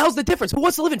 So what the hell's the difference? Who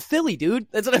wants to live in Philly, dude?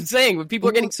 That's what I'm saying. When people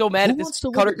are getting so mad at this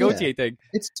Cutter Gauthier thing,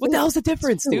 what the hell's the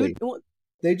difference, dude?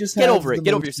 They just get over it.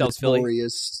 Get over yourselves, Philly.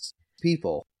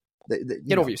 People.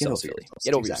 Get over yourselves, Philly.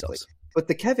 Get over yourselves. But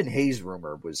the Kevin Hayes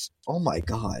rumor was, oh my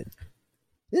god,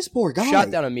 this poor guy shot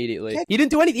down immediately. He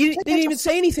didn't do anything. He didn't even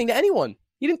say anything to anyone.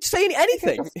 He didn't say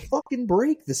anything. Fucking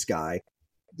break this guy.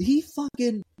 He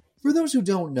fucking. For those who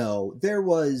don't know, there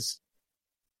was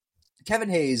Kevin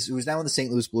Hayes, who is now in the St.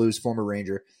 Louis Blues, former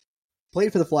Ranger,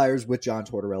 played for the Flyers with John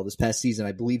Tortorella this past season.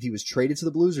 I believe he was traded to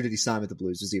the Blues, or did he sign with the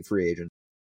Blues? Is he a free agent?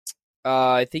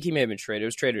 I think he may have been traded. It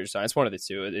was traded or signed. It's one of the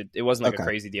two. It wasn't like a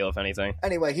crazy deal, if anything.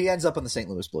 Anyway, he ends up on the St.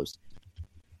 Louis Blues.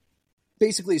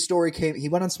 Basically, a story came. He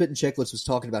went on Spit and Chicklets, was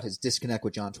talking about his disconnect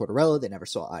with John Tortorella. They never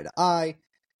saw eye to eye.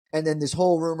 And then this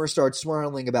whole rumor starts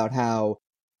swirling about how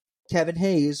Kevin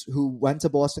Hayes, who went to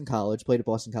Boston College, played at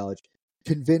Boston College,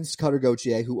 convinced Cutter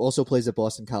Gauthier, who also plays at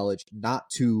Boston College, not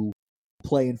to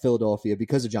play in Philadelphia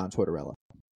because of John Tortorella.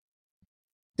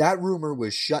 That rumor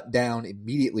was shut down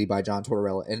immediately by John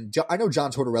Tortorella. And I know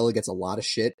John Tortorella gets a lot of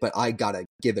shit, but I gotta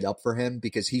give it up for him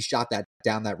because he shot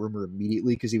that rumor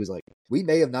immediately because he was like, we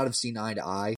may have not have seen eye to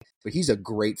eye, but he's a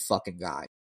great fucking guy.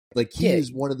 Like, he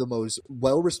is one of the most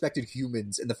well-respected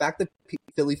humans. And the fact that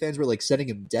Philly fans were, like, sending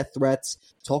him death threats,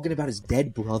 talking about his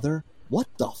dead brother, what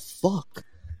the fuck?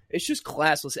 It's just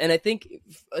classless. And I think,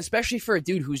 especially for a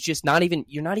dude who's just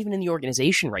you're not even in the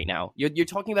organization right now. You're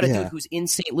talking about a dude who's in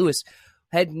St. Louis,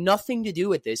 had nothing to do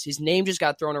with this. His name just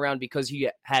got thrown around because he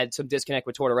had some disconnect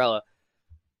with Tortorella.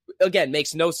 Again,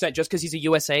 makes no sense. Just because he's a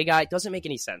USA guy, it doesn't make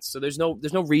any sense. So there's no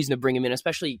reason to bring him in,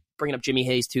 especially bringing up Jimmy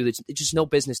Hayes too. There's just no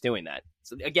business doing that.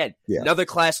 So again, another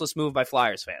classless move by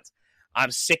Flyers fans.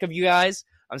 I'm sick of you guys.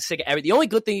 I'm sick of everything. The only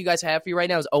good thing you guys have for you right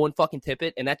now is Owen fucking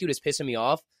Tippett, and that dude is pissing me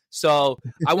off. So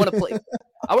I want to play.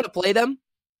 I want to play them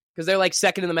because they're like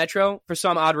second in the Metro for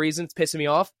some odd reason. It's pissing me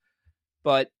off.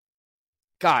 But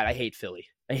God, I hate Philly.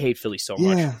 I hate Philly so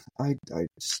much. Yeah, I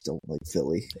just don't like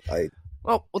Philly.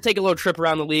 Well, we'll take a little trip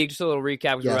around the league, just a little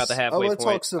recap because we're about the halfway point.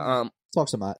 Talk some.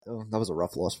 That was a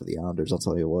rough loss for the Islanders. I'll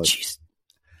tell you what. Jeez.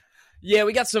 Yeah,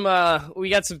 we got some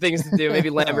things to do. Maybe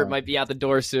Lambert might be out the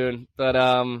door soon, but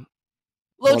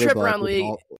little trip around the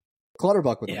league.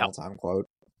 Clutterbuck with an all-time quote.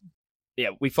 Yeah,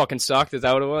 we fucking sucked. Is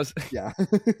that what it was? Yeah,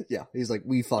 yeah. He's like,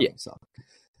 we fucking suck.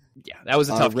 Yeah, that was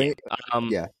a tough game.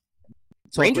 Yeah,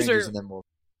 Rangers are. And then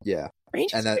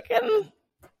Rangers and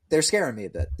they're scaring me a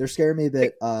bit.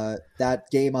 That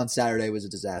game on Saturday was a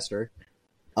disaster.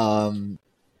 No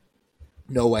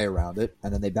way around it.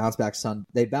 And then they bounced back.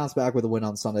 They bounced back with a win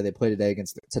on Sunday. They play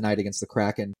tonight against the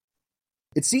Kraken.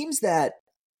 It seems that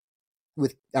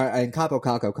and Capo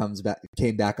Caco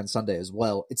came back on Sunday as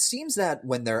well. It seems that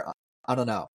when they're, I don't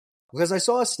know, because I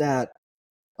saw a stat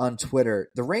on Twitter,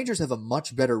 the Rangers have a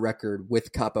much better record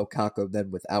with Capo Caco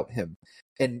than without him.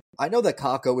 And I know that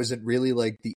Caco isn't really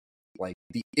like the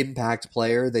impact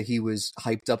player that he was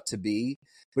hyped up to be,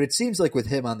 but it seems like with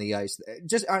him on the ice,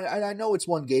 I know it's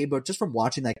one game, but just from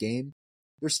watching that game,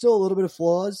 there's still a little bit of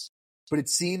flaws, but it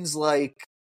seems like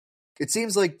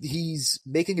he's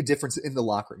making a difference in the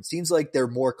locker room. It seems like they're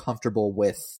more comfortable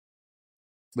with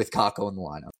Caco in the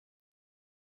lineup.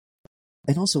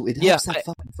 And also, it helps that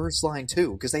fucking first line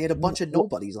too, because they had a bunch of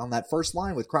nobodies on that first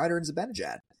line with Kreider and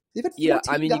Zibanejad. They've had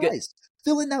 14 guys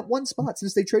fill in that one spot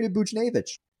since they traded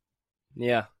Buchnevich.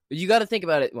 Yeah. You got to think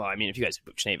about it. Well, I mean, if you guys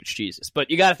have Buchnevich, Jesus.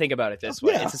 But you got to think about it this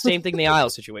way. It's the same thing in the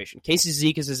Isles situation. Casey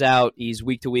Zizekas is out. He's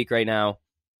week to week right now.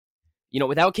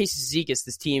 Without Casey Zizekas,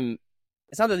 this team,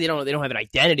 it's not that they don't have an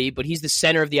identity, but he's the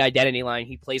center of the identity line.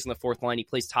 He plays on the fourth line. He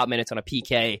plays top minutes on a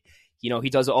PK. He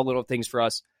does all little things for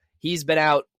us. He's been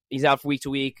out. He's out for week to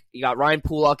week. You got Ryan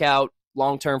Pulak out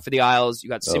long-term for the Isles. You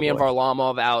got Semyon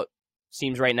Varlamov out.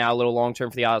 Seems right now a little long-term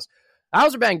for the Isles.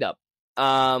 Isles are banged up.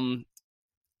 I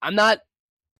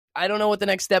don't know what the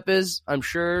next step is. I'm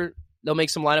sure they'll make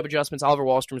some lineup adjustments. Oliver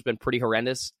Wahlstrom's been pretty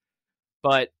horrendous,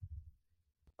 but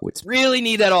really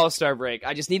need that all-star break.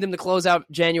 I just need them to close out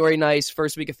January nice.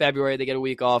 First week of February, they get a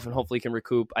week off and hopefully can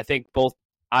recoup. I think both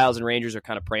Isles and Rangers are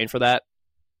kind of praying for that.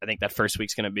 I think that first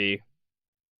week's going to be,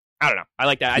 I don't know. I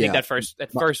like that. I think that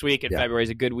first week in February is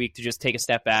a good week to just take a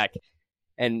step back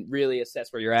and really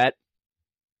assess where you're at.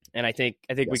 and I think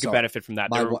we could benefit from that.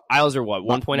 Isles are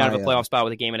 1 point out of a playoff spot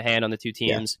with a game in hand on the two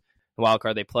teams. The wild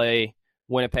card, they play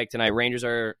Winnipeg tonight. Rangers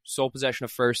are sole possession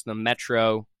of first in the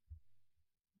Metro.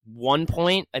 1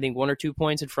 point, I think 1 or 2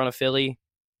 points in front of Philly.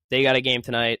 They got a game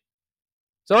tonight.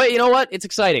 So you know what? It's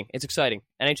exciting.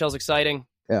 NHL's exciting.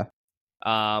 Yeah.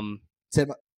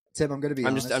 Tim, I'm going to be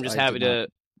honest. I'm just happy to.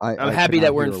 I'm happy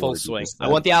that we're in full swing. I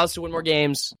want the Isles to win more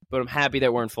games, but I'm happy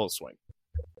that we're in full swing.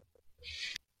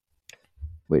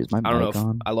 Wait, is my mic on? I don't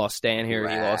know if I lost Stan here.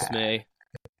 He lost me.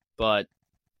 But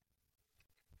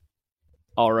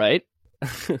all right.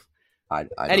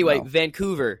 Anyway, know.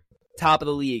 Vancouver, top of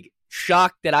the league.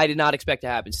 Shocked that I did not expect to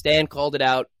happen. Stan called it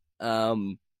out.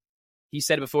 He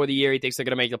said it before the year. He thinks they're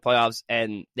going to make the playoffs,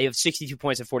 and they have 62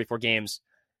 points in 44 games.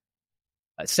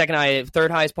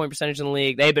 Third highest point percentage in the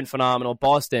league. They've been phenomenal.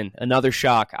 Boston, another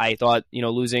shock. I thought,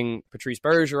 losing Patrice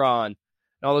Bergeron and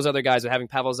all those other guys, having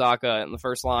Pavel Zacha in the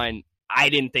first line, I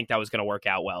didn't think that was going to work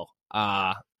out well.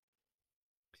 I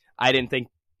didn't think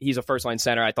he's a first line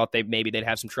center. I thought they'd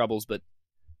have some troubles, but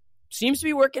seems to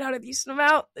be working out a decent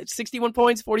amount. It's 61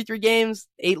 points, 43 games,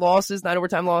 8 losses, 9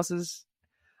 overtime losses.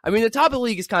 I mean, the top of the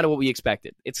league is kind of what we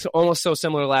expected. It's almost so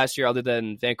similar to last year, other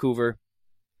than Vancouver.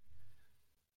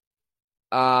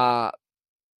 The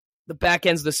back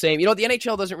end's the same. The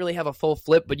NHL doesn't really have a full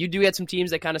flip, but you do get some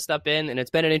teams that kind of step in, and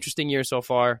it's been an interesting year so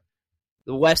far.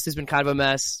 The West has been kind of a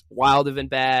mess. Wild have been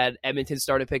bad. Edmonton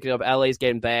started picking up. LA's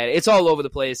getting bad. It's all over the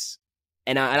place,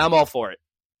 and I'm all for it.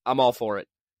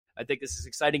 I think this is an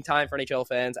exciting time for NHL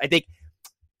fans. I think,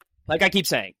 like I keep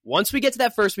saying, once we get to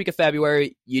that first week of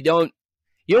February, you don't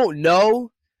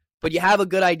know, but you have a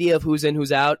good idea of who's in,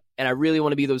 who's out, and I really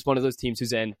want to be one of those teams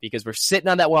who's in, because we're sitting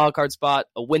on that wild card spot.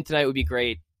 A win tonight would be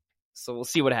great, so we'll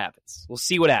see what happens.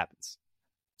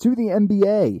 To the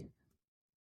NBA.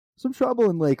 Some trouble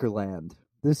in Lakerland.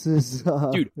 This is...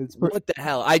 Dude, what the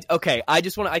hell? I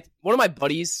just want to... One of my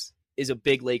buddies is a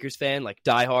big Lakers fan, like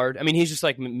diehard. I mean, he's just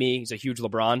like me. He's a huge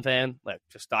LeBron fan, like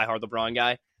just diehard LeBron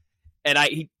guy. And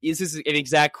this is an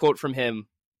exact quote from him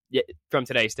from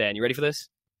today, Stan. You ready for this?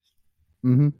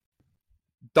 Mm-hmm.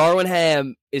 Darwin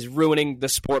Ham is ruining the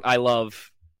sport I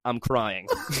love. I'm crying.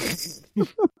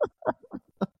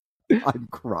 I'm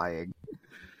crying.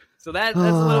 So that's a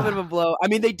little bit of a blow. I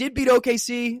mean, they did beat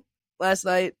OKC last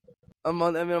night on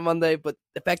Monday, but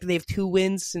the fact that they have 2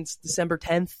 wins since December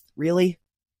 10th, really?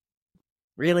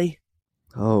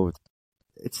 Oh,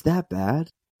 it's that bad?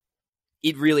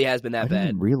 It really has been that bad. I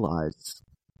didn't realize.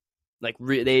 Like,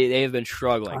 they have been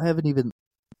struggling. I haven't even...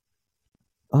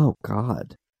 Oh,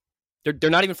 God.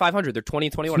 They're not even 500. They're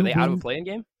 20-21. Are they out of a play-in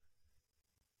game?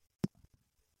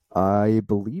 I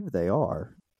believe they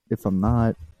are. If I'm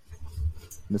not...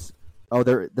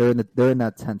 they're in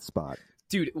that 10th spot.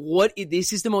 Dude,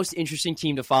 this is the most interesting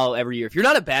team to follow every year. If you're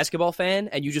not a basketball fan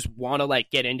and you just want to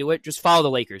get into it, just follow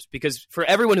the Lakers, because for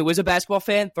everyone who is a basketball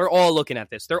fan, they're all looking at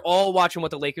this. They're all watching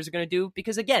what the Lakers are going to do,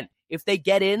 because again, if they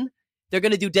get in, they're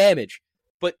going to do damage.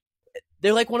 But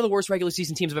they're like one of the worst regular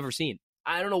season teams I've ever seen.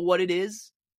 I don't know what it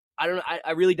is.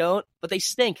 I really don't, but they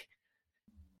stink.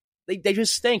 They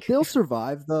just stink. They'll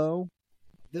survive though.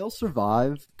 They'll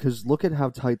survive, because look at how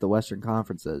tight the Western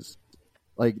Conference is.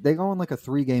 Like, they go on a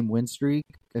 3-game win streak,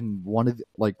 and one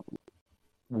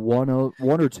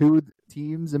or two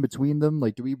teams in between them.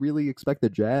 Like, do we really expect the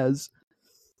Jazz?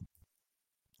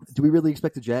 Do we really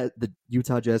expect the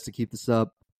Utah Jazz to keep this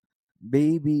up?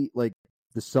 Maybe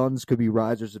the Suns could be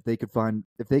risers if they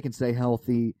can stay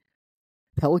healthy.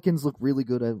 Pelicans look really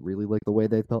good. I really like the way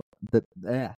they've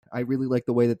I really like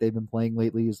the way that they've been playing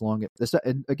lately.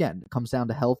 And again, it comes down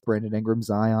to health. Brandon Ingram,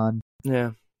 Zion.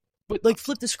 Yeah. But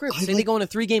flip the script. Say they go on a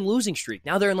 3-game losing streak.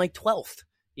 Now they're in 12th,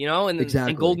 and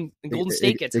exactly. and Golden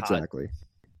State gets hot. Exactly.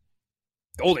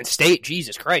 Golden State,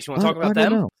 Jesus Christ! You want to talk about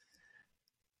them? Know.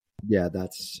 Yeah,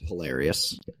 that's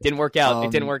hilarious. Didn't work out.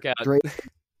 It didn't work out.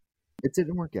 It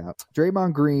didn't work out.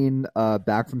 Draymond Green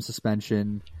back from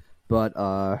suspension, but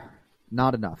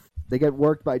not enough. They get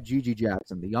worked by Gigi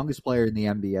Jackson, the youngest player in the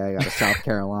NBA out of South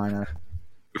Carolina.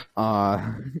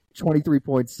 23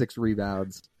 points, 6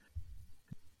 rebounds.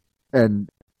 And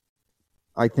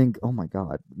I think, oh my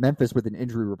God, Memphis with an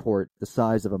injury report the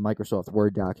size of a Microsoft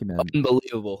Word document.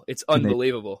 Unbelievable. It's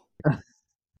unbelievable.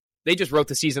 They just wrote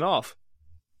the season off.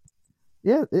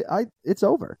 Yeah, it's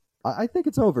over. I think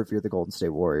it's over if you're the Golden State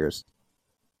Warriors.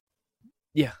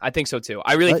 Yeah, I think so too.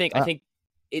 I really think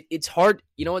it's hard.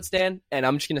 You know what, Stan? And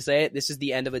I'm just going to say it. This is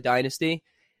the end of a dynasty.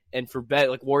 And for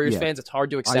Warriors fans, it's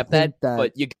hard to accept that.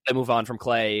 But you got to move on from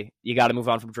Clay. You got to move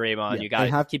on from Draymond. You got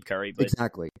to keep Curry. But...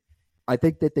 Exactly. I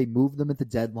think that they moved them at the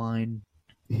deadline.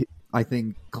 I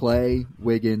think Clay,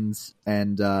 Wiggins,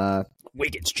 and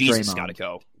Wiggins, Jesus, has got to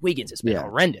go. Wiggins has been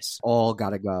horrendous. All got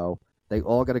to go. They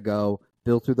all got to go.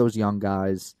 Build through those young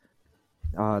guys.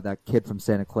 That kid from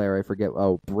Santa Clara, I forget.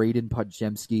 Braden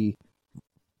Podziemski.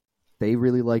 They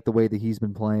really like the way that he's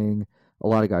been playing. A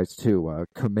lot of guys, too.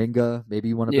 Kuminga, maybe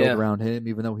you want to build around him,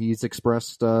 even though he's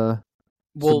expressed some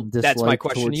that's my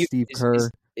question. Steve Kerr.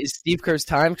 Is Steve Kerr's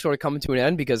time sort of coming to an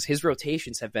end? Because his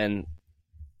rotations have been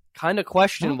kind of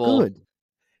questionable. Not good.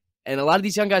 And a lot of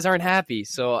these young guys aren't happy.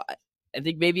 So I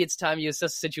think maybe it's time you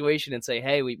assess the situation and say,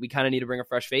 hey, we kind of need to bring a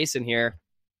fresh face in here.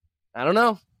 I don't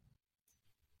know.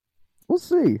 We'll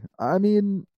see. I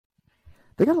mean,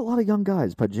 they got a lot of young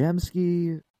guys.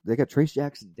 Podziemski, they got Trace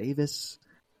Jackson-Davis.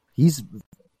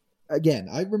 Again,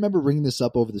 I remember bringing this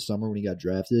up over the summer when he got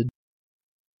drafted.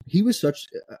 He was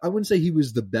I wouldn't say he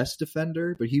was the best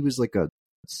defender, but he was like a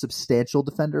substantial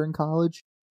defender in college.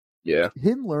 Yeah.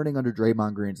 Him learning under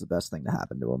Draymond Green is the best thing to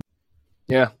happen to him.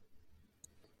 Yeah.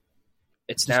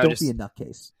 It's just don't be a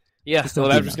nutcase. Yeah, so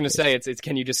I was just going to say, it's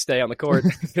can you just stay on the court?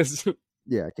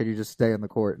 Yeah, can you just stay on the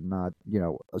court and not,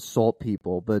 assault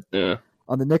people? But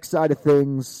on the Knicks side of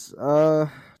things,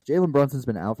 Jalen Brunson's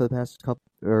been out for the past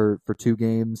for 2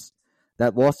 games.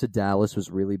 That loss to Dallas was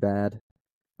really bad.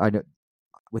 I know,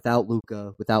 without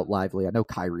Luka, without Lively, I know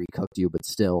Kyrie cooked you, but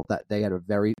still, that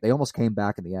they almost came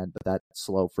back in the end, but that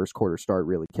slow first quarter start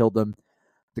really killed them.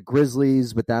 The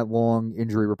Grizzlies, with that long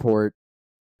injury report,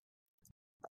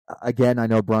 again, I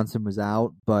know Brunson was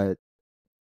out, but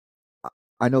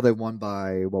I know they won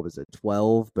by,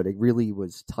 12, but it really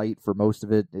was tight for most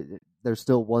of it. There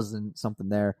still wasn't something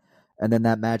there. And then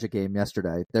that Magic game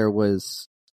yesterday, there was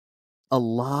a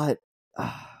lot.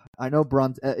 I know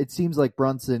it seems like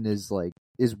Brunson is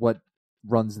what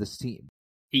runs this team.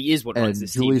 He is what runs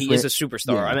this team. He is a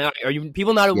superstar. Yeah. I mean, are you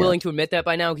people not willing to admit that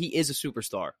by now? He is a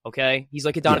superstar, okay? He's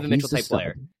like a Donovan Mitchell type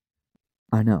player.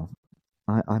 I know.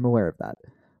 I'm aware of that.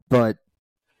 But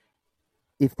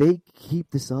if they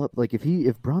keep this up, like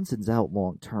if Brunson's out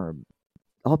long term,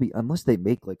 unless they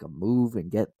make like a move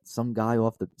and get someone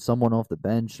off the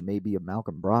bench, maybe a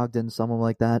Malcolm Brogdon, someone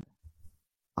like that,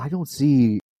 I don't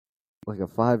see like a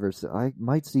 5 or 6. I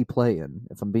might see play-in,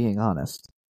 if I'm being honest.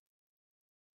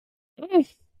 I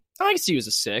can see you as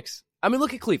a 6. I mean,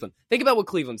 look at Cleveland. Think about what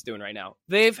Cleveland's doing right now.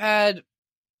 They've had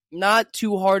not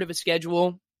too hard of a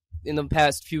schedule in the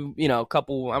past few,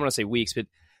 couple, I'm going to say weeks, but,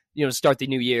 to start the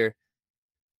new year.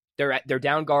 They're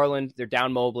down Garland, they're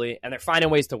down Mobley, and they're finding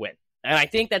ways to win. And I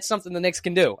think that's something the Knicks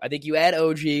can do. I think you add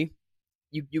OG,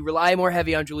 you rely more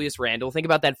heavy on Julius Randle. Think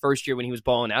about that first year when he was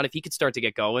balling out. If he could start to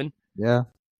get going. Yeah.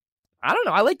 I don't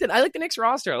know. I like the Knicks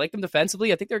roster. I like them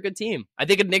defensively. I think they're a good team. I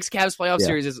think a Knicks-Cavs playoff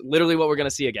series is literally what we're going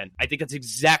to see again. I think that's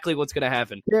exactly what's going to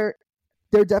happen. They're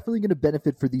definitely going to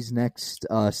benefit for these next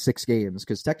 6 games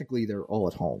because technically they're all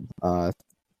at home.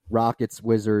 Rockets,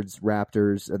 Wizards,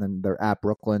 Raptors, and then they're at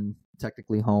Brooklyn,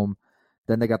 technically home.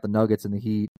 Then they got the Nuggets and the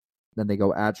Heat. Then they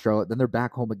go at Charlotte. Then they're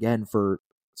back home again for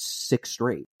 6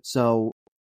 straight. So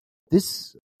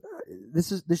this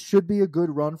should be a good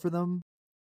run for them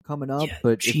coming up.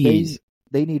 But if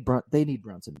they need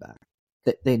Brunson back.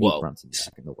 They need Brunson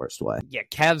back in the worst way. Yeah,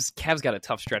 Cavs got a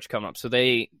tough stretch coming up. So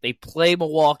they play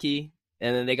Milwaukee,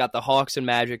 and then they got the Hawks and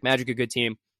Magic. Magic, a good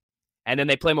team. And then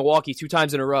they play Milwaukee 2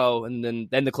 times in a row, and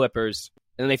then the Clippers.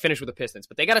 And then they finish with the Pistons.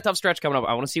 But they got a tough stretch coming up.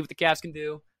 I want to see what the Cavs can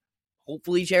do.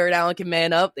 Hopefully Jared Allen can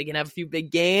man up. They can have a few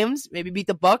big games. Maybe beat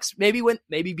the Bucks. Maybe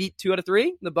beat 2 out of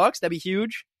 3. The Bucks, that'd be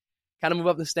huge. Kind of move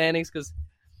up in the standings. Because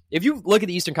if you look at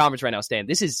the Eastern Conference right now, Stan,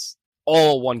 this is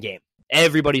all one game.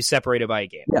 Everybody's separated by a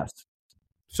game. Yes.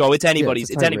 So it's anybody's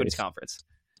conference.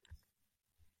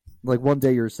 Like one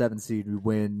day you're a 7 seed, you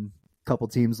win. A couple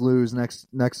teams lose. Next.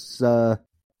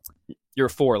 You're a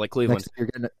 4, like Cleveland.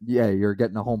 You're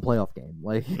getting a home playoff game.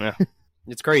 Like, yeah,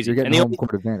 it's crazy. You're getting a home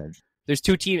court advantage. There's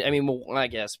 2 teams. I mean, I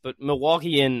guess, but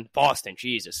Milwaukee and Boston.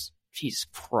 Jesus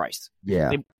Christ.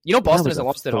 Yeah. Boston hasn't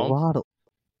lost at home.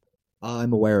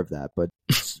 I'm aware of that, but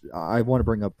I want to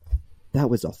bring up that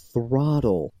was a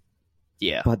throttle.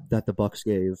 Yeah. But that the Bucks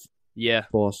gave. Yeah.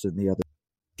 Boston the other.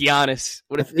 Giannis.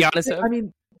 What if Giannis? I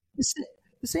mean,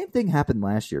 the same thing happened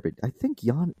last year, but I think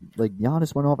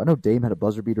Giannis went off. I know Dame had a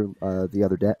buzzer beater the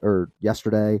other day or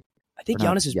yesterday. I think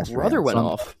Giannis' brother went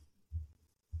off.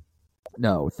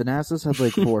 No, Thanasis had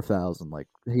like 4 fouls and like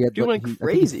he had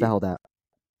crazy. He fouled out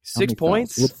 6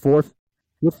 points. He had 4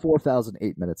 fouls in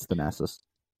 8 minutes. Thanasis.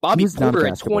 Bobby Porter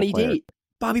at 28. Player.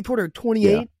 Bobby Porter at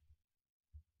 28. Yeah.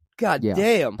 God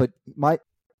damn. But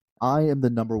I am the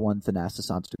number 1 Thanasis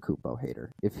Antetokounmpo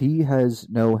hater. If he has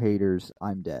no haters,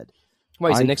 I'm dead.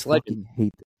 Why, he's a Knicks legend.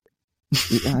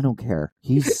 I don't care.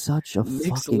 He's such a Knicks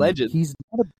fucking legend. He's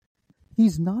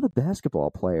not a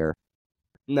basketball player.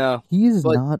 No. He is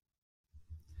not.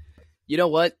 You know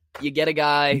what? You get a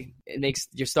guy, it makes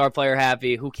your star player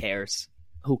happy. Who cares?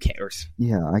 Who cares?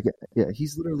 Yeah,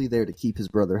 he's literally there to keep his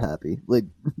brother happy. Like,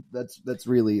 that's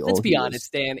really all. Let's be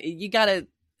honest, Dan. You got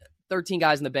 13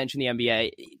 guys on the bench in the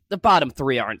NBA. The bottom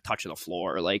 3 aren't touching the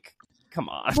floor. Like, come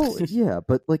on. Well, yeah,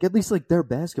 but like at least like they're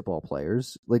basketball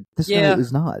players. Like this guy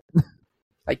is not.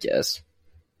 I guess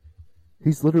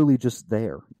he's literally just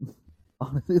there.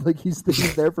 Honestly, like he's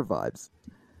there for vibes.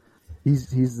 He's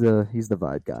the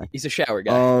vibe guy. He's a shower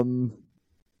guy.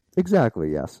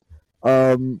 Exactly. Yes.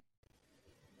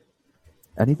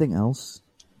 Anything else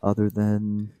other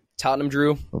than Tottenham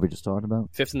drew? What we just talked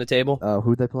about? 5th in the table.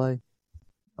 Who'd they play?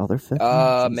 Oh, they're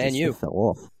 5th. Man U fell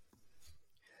off.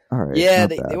 All right. Yeah,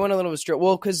 they went a little bit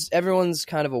well because everyone's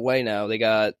kind of away now. They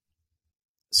got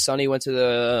Sonny went to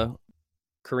the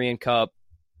Korean Cup.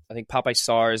 I think Popeye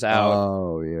Sarr is out.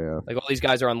 Oh yeah. Like all these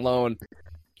guys are on loan,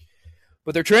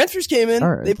 but their transfers came in.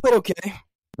 Right. They played okay.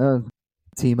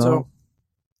 Timo. So,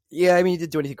 yeah, I mean, he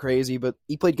didn't do anything crazy, but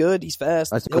he played good. He's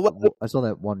fast. I saw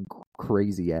that one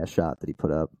crazy ass shot that he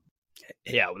put up.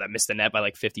 Yeah, that missed the net by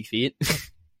like 50 feet.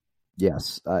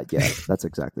 Yes. Yeah, that's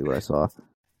exactly what I saw.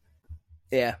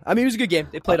 Yeah, I mean, it was a good game.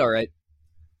 They played all right.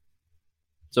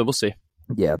 So we'll see.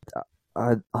 Yeah.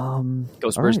 Go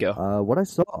Spurs, right. go. What I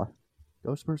saw.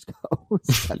 Go Spurs, go.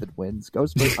 7 wins. Go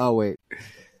Spurs. Oh, wait.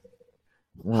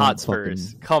 Hot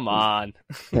Spurs. Come on.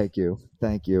 Thank you.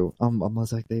 I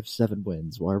was like, they have 7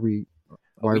 wins. Why are we?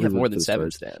 We have more than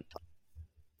 7, Stan.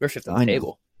 We're 5th on the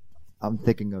table. I'm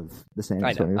thinking of the San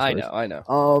Antonio Spurs. I know.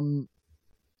 All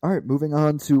right, moving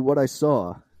on to what I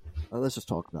saw. Let's just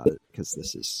talk about it because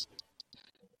this is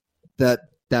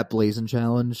that Blazing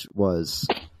challenge was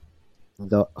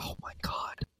oh my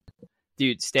god.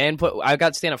 Dude, I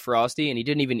got Stan a Frosty and he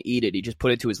didn't even eat it. He just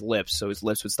put it to his lips so his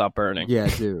lips would stop burning. Yeah,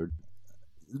 dude.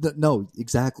 No,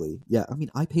 exactly. Yeah, I mean,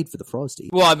 I paid for the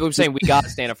Frosty. Well, I'm saying we got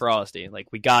Stan a Frosty. Like,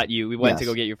 we got you. We went to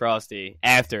go get your Frosty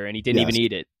after, and he didn't even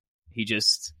eat it. He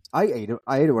just... I ate it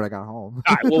when I got home.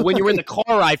 All right, well, when you were in the car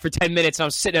ride for 10 minutes and I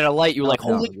was sitting at a light, you were like,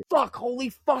 holy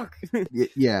fuck.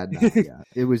 Yeah,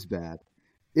 it was bad.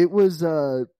 It was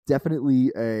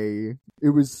definitely it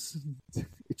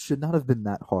should not have been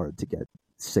that hard to get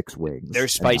 6 wings. They're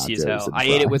spicy as hell. I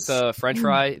ate it with French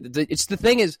fry. The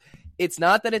thing is, it's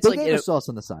not that it's they gave sauce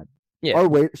on the side. Yeah. Oh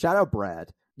wait, shout out Brad.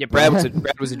 Yeah, Brad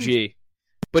was a G.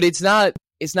 But it's not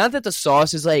that the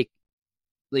sauce is like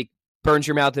burns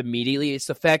your mouth immediately. It's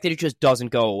the fact that it just doesn't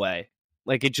go away.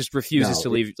 Like it just refuses to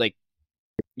leave. Like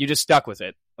you're just stuck with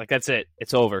it. Like that's it.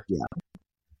 It's over. Yeah.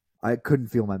 I couldn't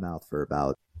feel my mouth for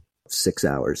about 6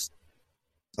 hours.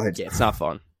 It's not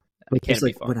fun. It can't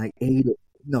be fun. When I ate it.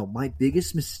 No, my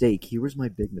biggest mistake. Here was my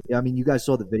big mistake. I mean, you guys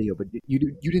saw the video, but you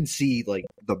didn't see like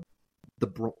the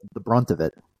brunt of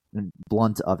it and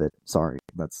blunt of it. Sorry,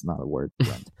 that's not a word.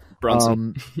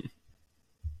 Brunson.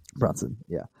 Brunson.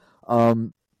 Yeah.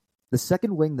 The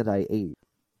second wing that I ate,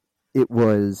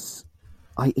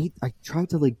 I tried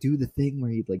to like do the thing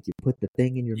where you put the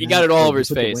thing in your mouth. You got it all over his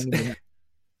face.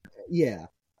 Yeah.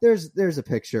 There's a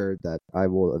picture that I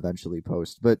will eventually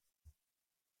post, but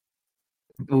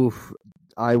oof,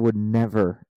 I would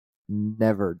never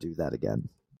do that again.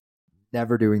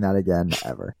 Never doing that again,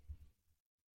 ever.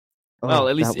 Well,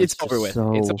 at least it's over with.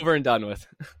 It's over and done with.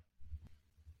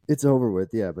 It's over with,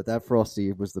 yeah, but that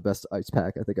Frosty was the best ice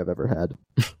pack I think I've ever had.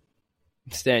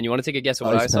 Stan, you want to take a guess at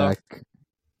what I saw?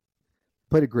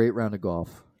 Played a great round of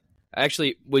golf. I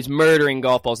actually was murdering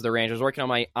golf balls at the range. I was working on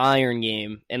my iron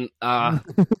game, and got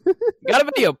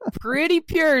a video. Pretty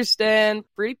pure, Stan.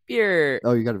 Pretty pure.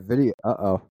 Oh, you got a video?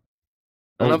 Uh-oh.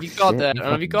 I don't know if you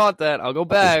caught that. I'll go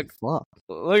back. Fuck.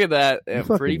 Look at that. Yeah,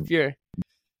 pretty pure.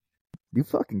 You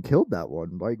fucking killed that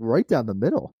one, like right down the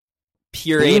middle.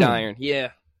 Pure 8 iron.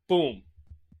 Yeah. Boom.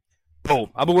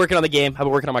 I've been working on the game. I've been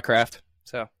working on my craft.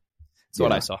 So that's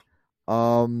what I saw.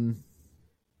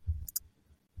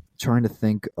 Trying to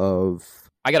think of.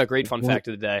 I got a great fun fact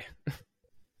of the day.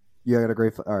 Yeah, I got a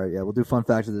great. All right, yeah, we'll do fun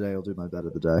fact of the day. I'll do my bet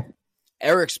of the day.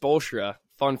 Eric Spoelstra,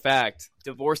 fun fact,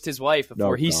 divorced his wife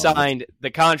before he signed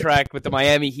the contract with the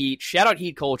Miami Heat. Shout out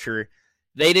Heat culture.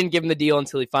 They didn't give him the deal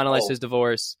until he finalized his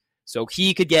divorce, so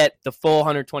he could get the full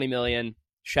 $120 million.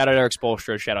 Shout out Eric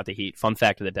Spoelstra. Shout out the Heat. Fun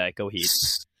fact of the day. Go Heat.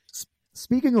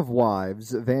 Speaking of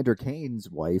wives, Vander Kane's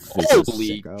wife.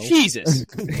 Holy Jesus!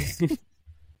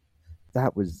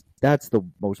 That's the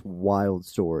most wild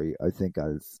story I think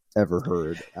I've ever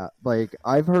heard.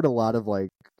 I've heard a lot of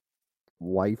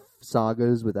wife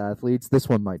sagas with athletes. This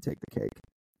one might take the cake.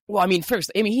 Well, I mean,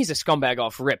 he's a scumbag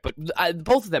off rip, but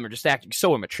both of them are just acting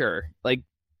so immature. Like,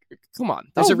 Come on,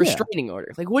 there's a restraining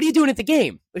order. Like, what are you doing at the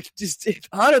game? Like, just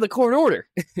honor the court order.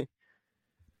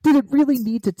 Did it really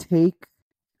need to take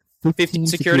 15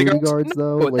 security guards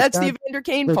though? No, like that's the Evander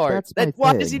Kane part.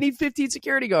 Why does he need 15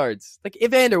 security guards? Like,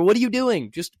 Evander, what are you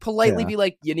doing? Just politely be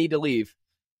like, you need to leave.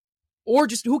 Or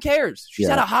just, who cares? She's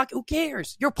at a hockey. Who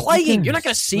cares? You're playing. You're not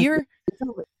going to see her.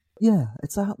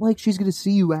 It's not like she's going to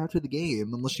see you after the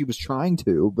game unless she was trying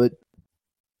to, but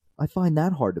I find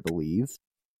that hard to believe.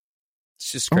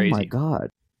 It's just crazy. Oh my God.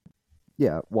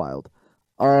 Yeah, wild.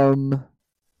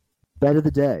 Bet of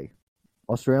the day.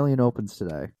 Australian Opens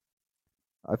today.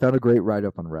 I found a great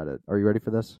write-up on Reddit. Are you ready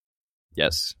for this?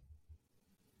 Yes.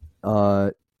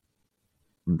 Let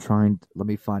me find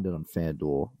it on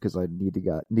FanDuel because I need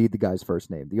the guy's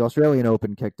first name. The Australian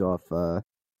Open kicked off the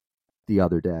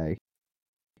other day,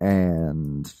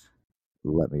 and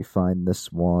let me find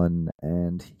this one.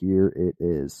 And here it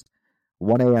is,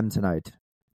 1 a.m. tonight.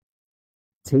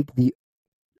 Take the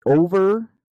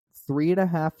over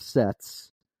 3.5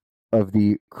 sets of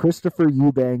the Christopher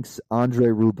Eubanks Andre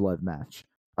Rublev match.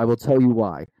 I will tell you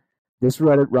why. This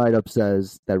Reddit write-up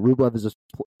says that Rublev is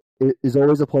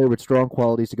always a player with strong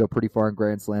qualities to go pretty far in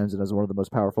Grand Slams and has one of the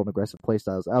most powerful and aggressive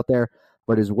playstyles out there,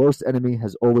 but his worst enemy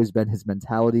has always been his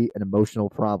mentality and emotional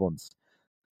problems.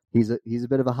 He's a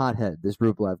bit of a hothead, this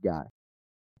Rublev guy.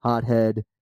 Hothead.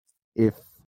 If,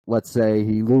 let's say,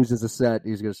 he loses a set,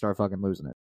 he's going to start fucking losing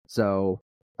it. So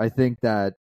I think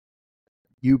that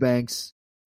Eubanks,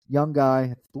 young guy,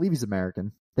 I believe he's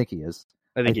American. I think he is.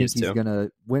 I think he's going to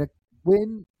win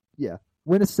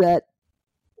a set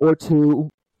or two,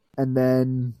 and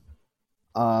then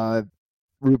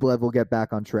Rublev will get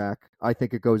back on track. I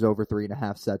think it goes over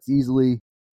 3.5 sets easily.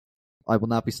 I will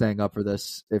not be staying up for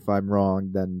this. If I'm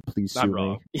wrong, then please sue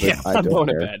me. Yeah, I'm going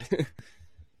to bed.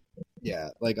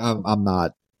 Yeah, like I'm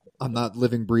not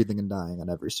living, breathing, and dying on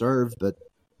every serve, but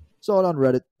saw it on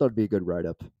Reddit. Thought it'd be a good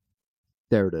write-up.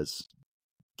 There it is.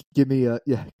 Give me a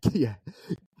yeah.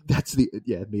 That's me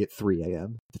at 3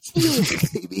 a.m. It's the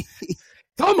baby.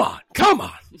 Come on.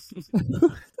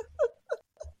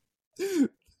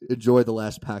 Enjoy the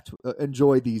last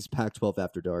enjoy these Pac-12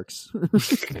 after darks.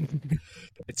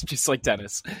 It's just like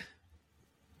tennis.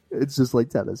 It's just like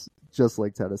tennis.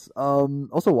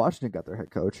 Also, Washington got their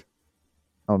head coach.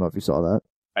 I don't know if you saw that.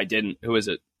 I didn't. Who is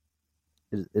it?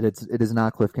 It is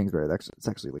not Cliff Kingsbury. It's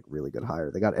actually like really good hire.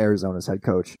 They got Arizona's head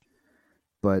coach,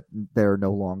 but they're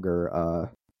no longer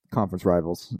conference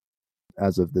rivals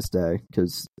as of this day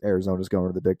because Arizona's going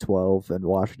to the Big 12 and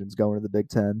Washington's going to the Big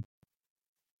 10.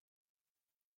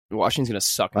 Washington's going to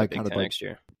suck in the Big 10 next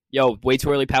year. Yo, way too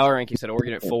early power rankings at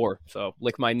Oregon at 4, so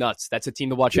lick my nuts. That's a team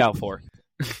to watch out for.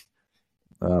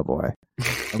 Oh, boy.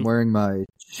 I'm wearing my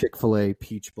Chick-fil-A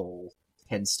Peach Bowl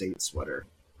Penn State sweater.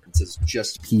 It says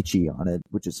just peachy on it,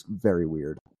 which is very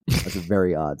weird. That's a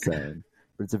very odd saying,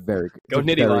 but it's a very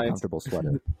comfortable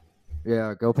sweater.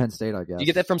 Yeah, go Penn State, I guess. You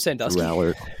get that from Sandusky?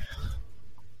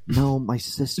 No, my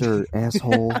sister,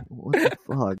 asshole. What the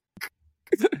fuck?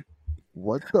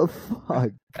 What the fuck?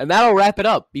 And that'll wrap it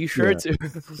up. Be sure to.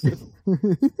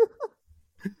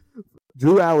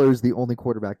 Drew Aller is the only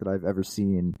quarterback that I've ever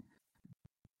seen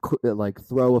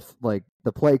throw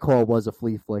the play call was a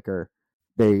flea flicker.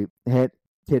 Kid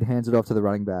hands it off to the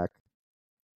running back.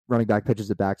 Running back pitches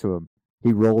it back to him.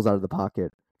 He rolls out of the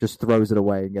pocket, just throws it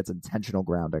away, and gets intentional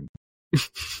grounding.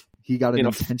 He got an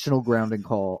intentional grounding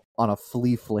call on a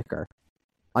flea flicker.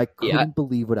 I couldn't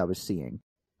believe what I was seeing.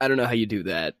 I don't know how you do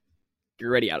that. You're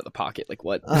already out of the pocket. Like,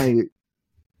 what? Just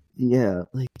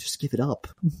give it up.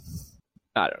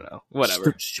 I don't know.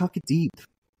 Whatever. Just chuck it deep.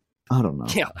 I don't know.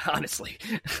 Yeah, honestly.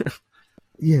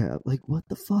 Yeah, like, what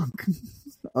the fuck?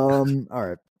 All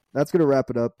right. That's going to wrap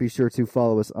it up. Be sure to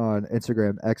follow us on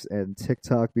Instagram, X, and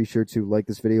TikTok. Be sure to like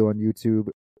this video on YouTube.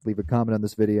 Leave a comment on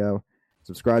this video.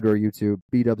 Subscribe to our YouTube.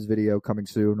 B-Dub's video coming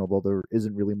soon, although there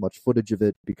isn't really much footage of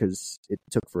it because it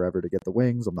took forever to get the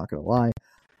wings. I'm not going to lie.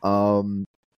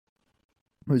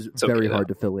 It was very hard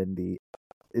to fill in the...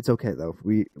 It's okay, though.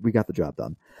 We got the job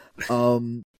done.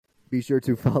 Be sure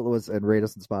to follow us and rate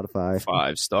us on Spotify.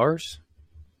 5 stars.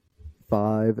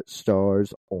 5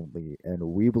 stars only. And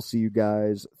we will see you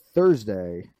guys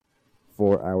Thursday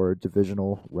for our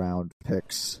divisional round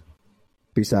picks.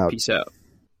 Peace out. Peace out.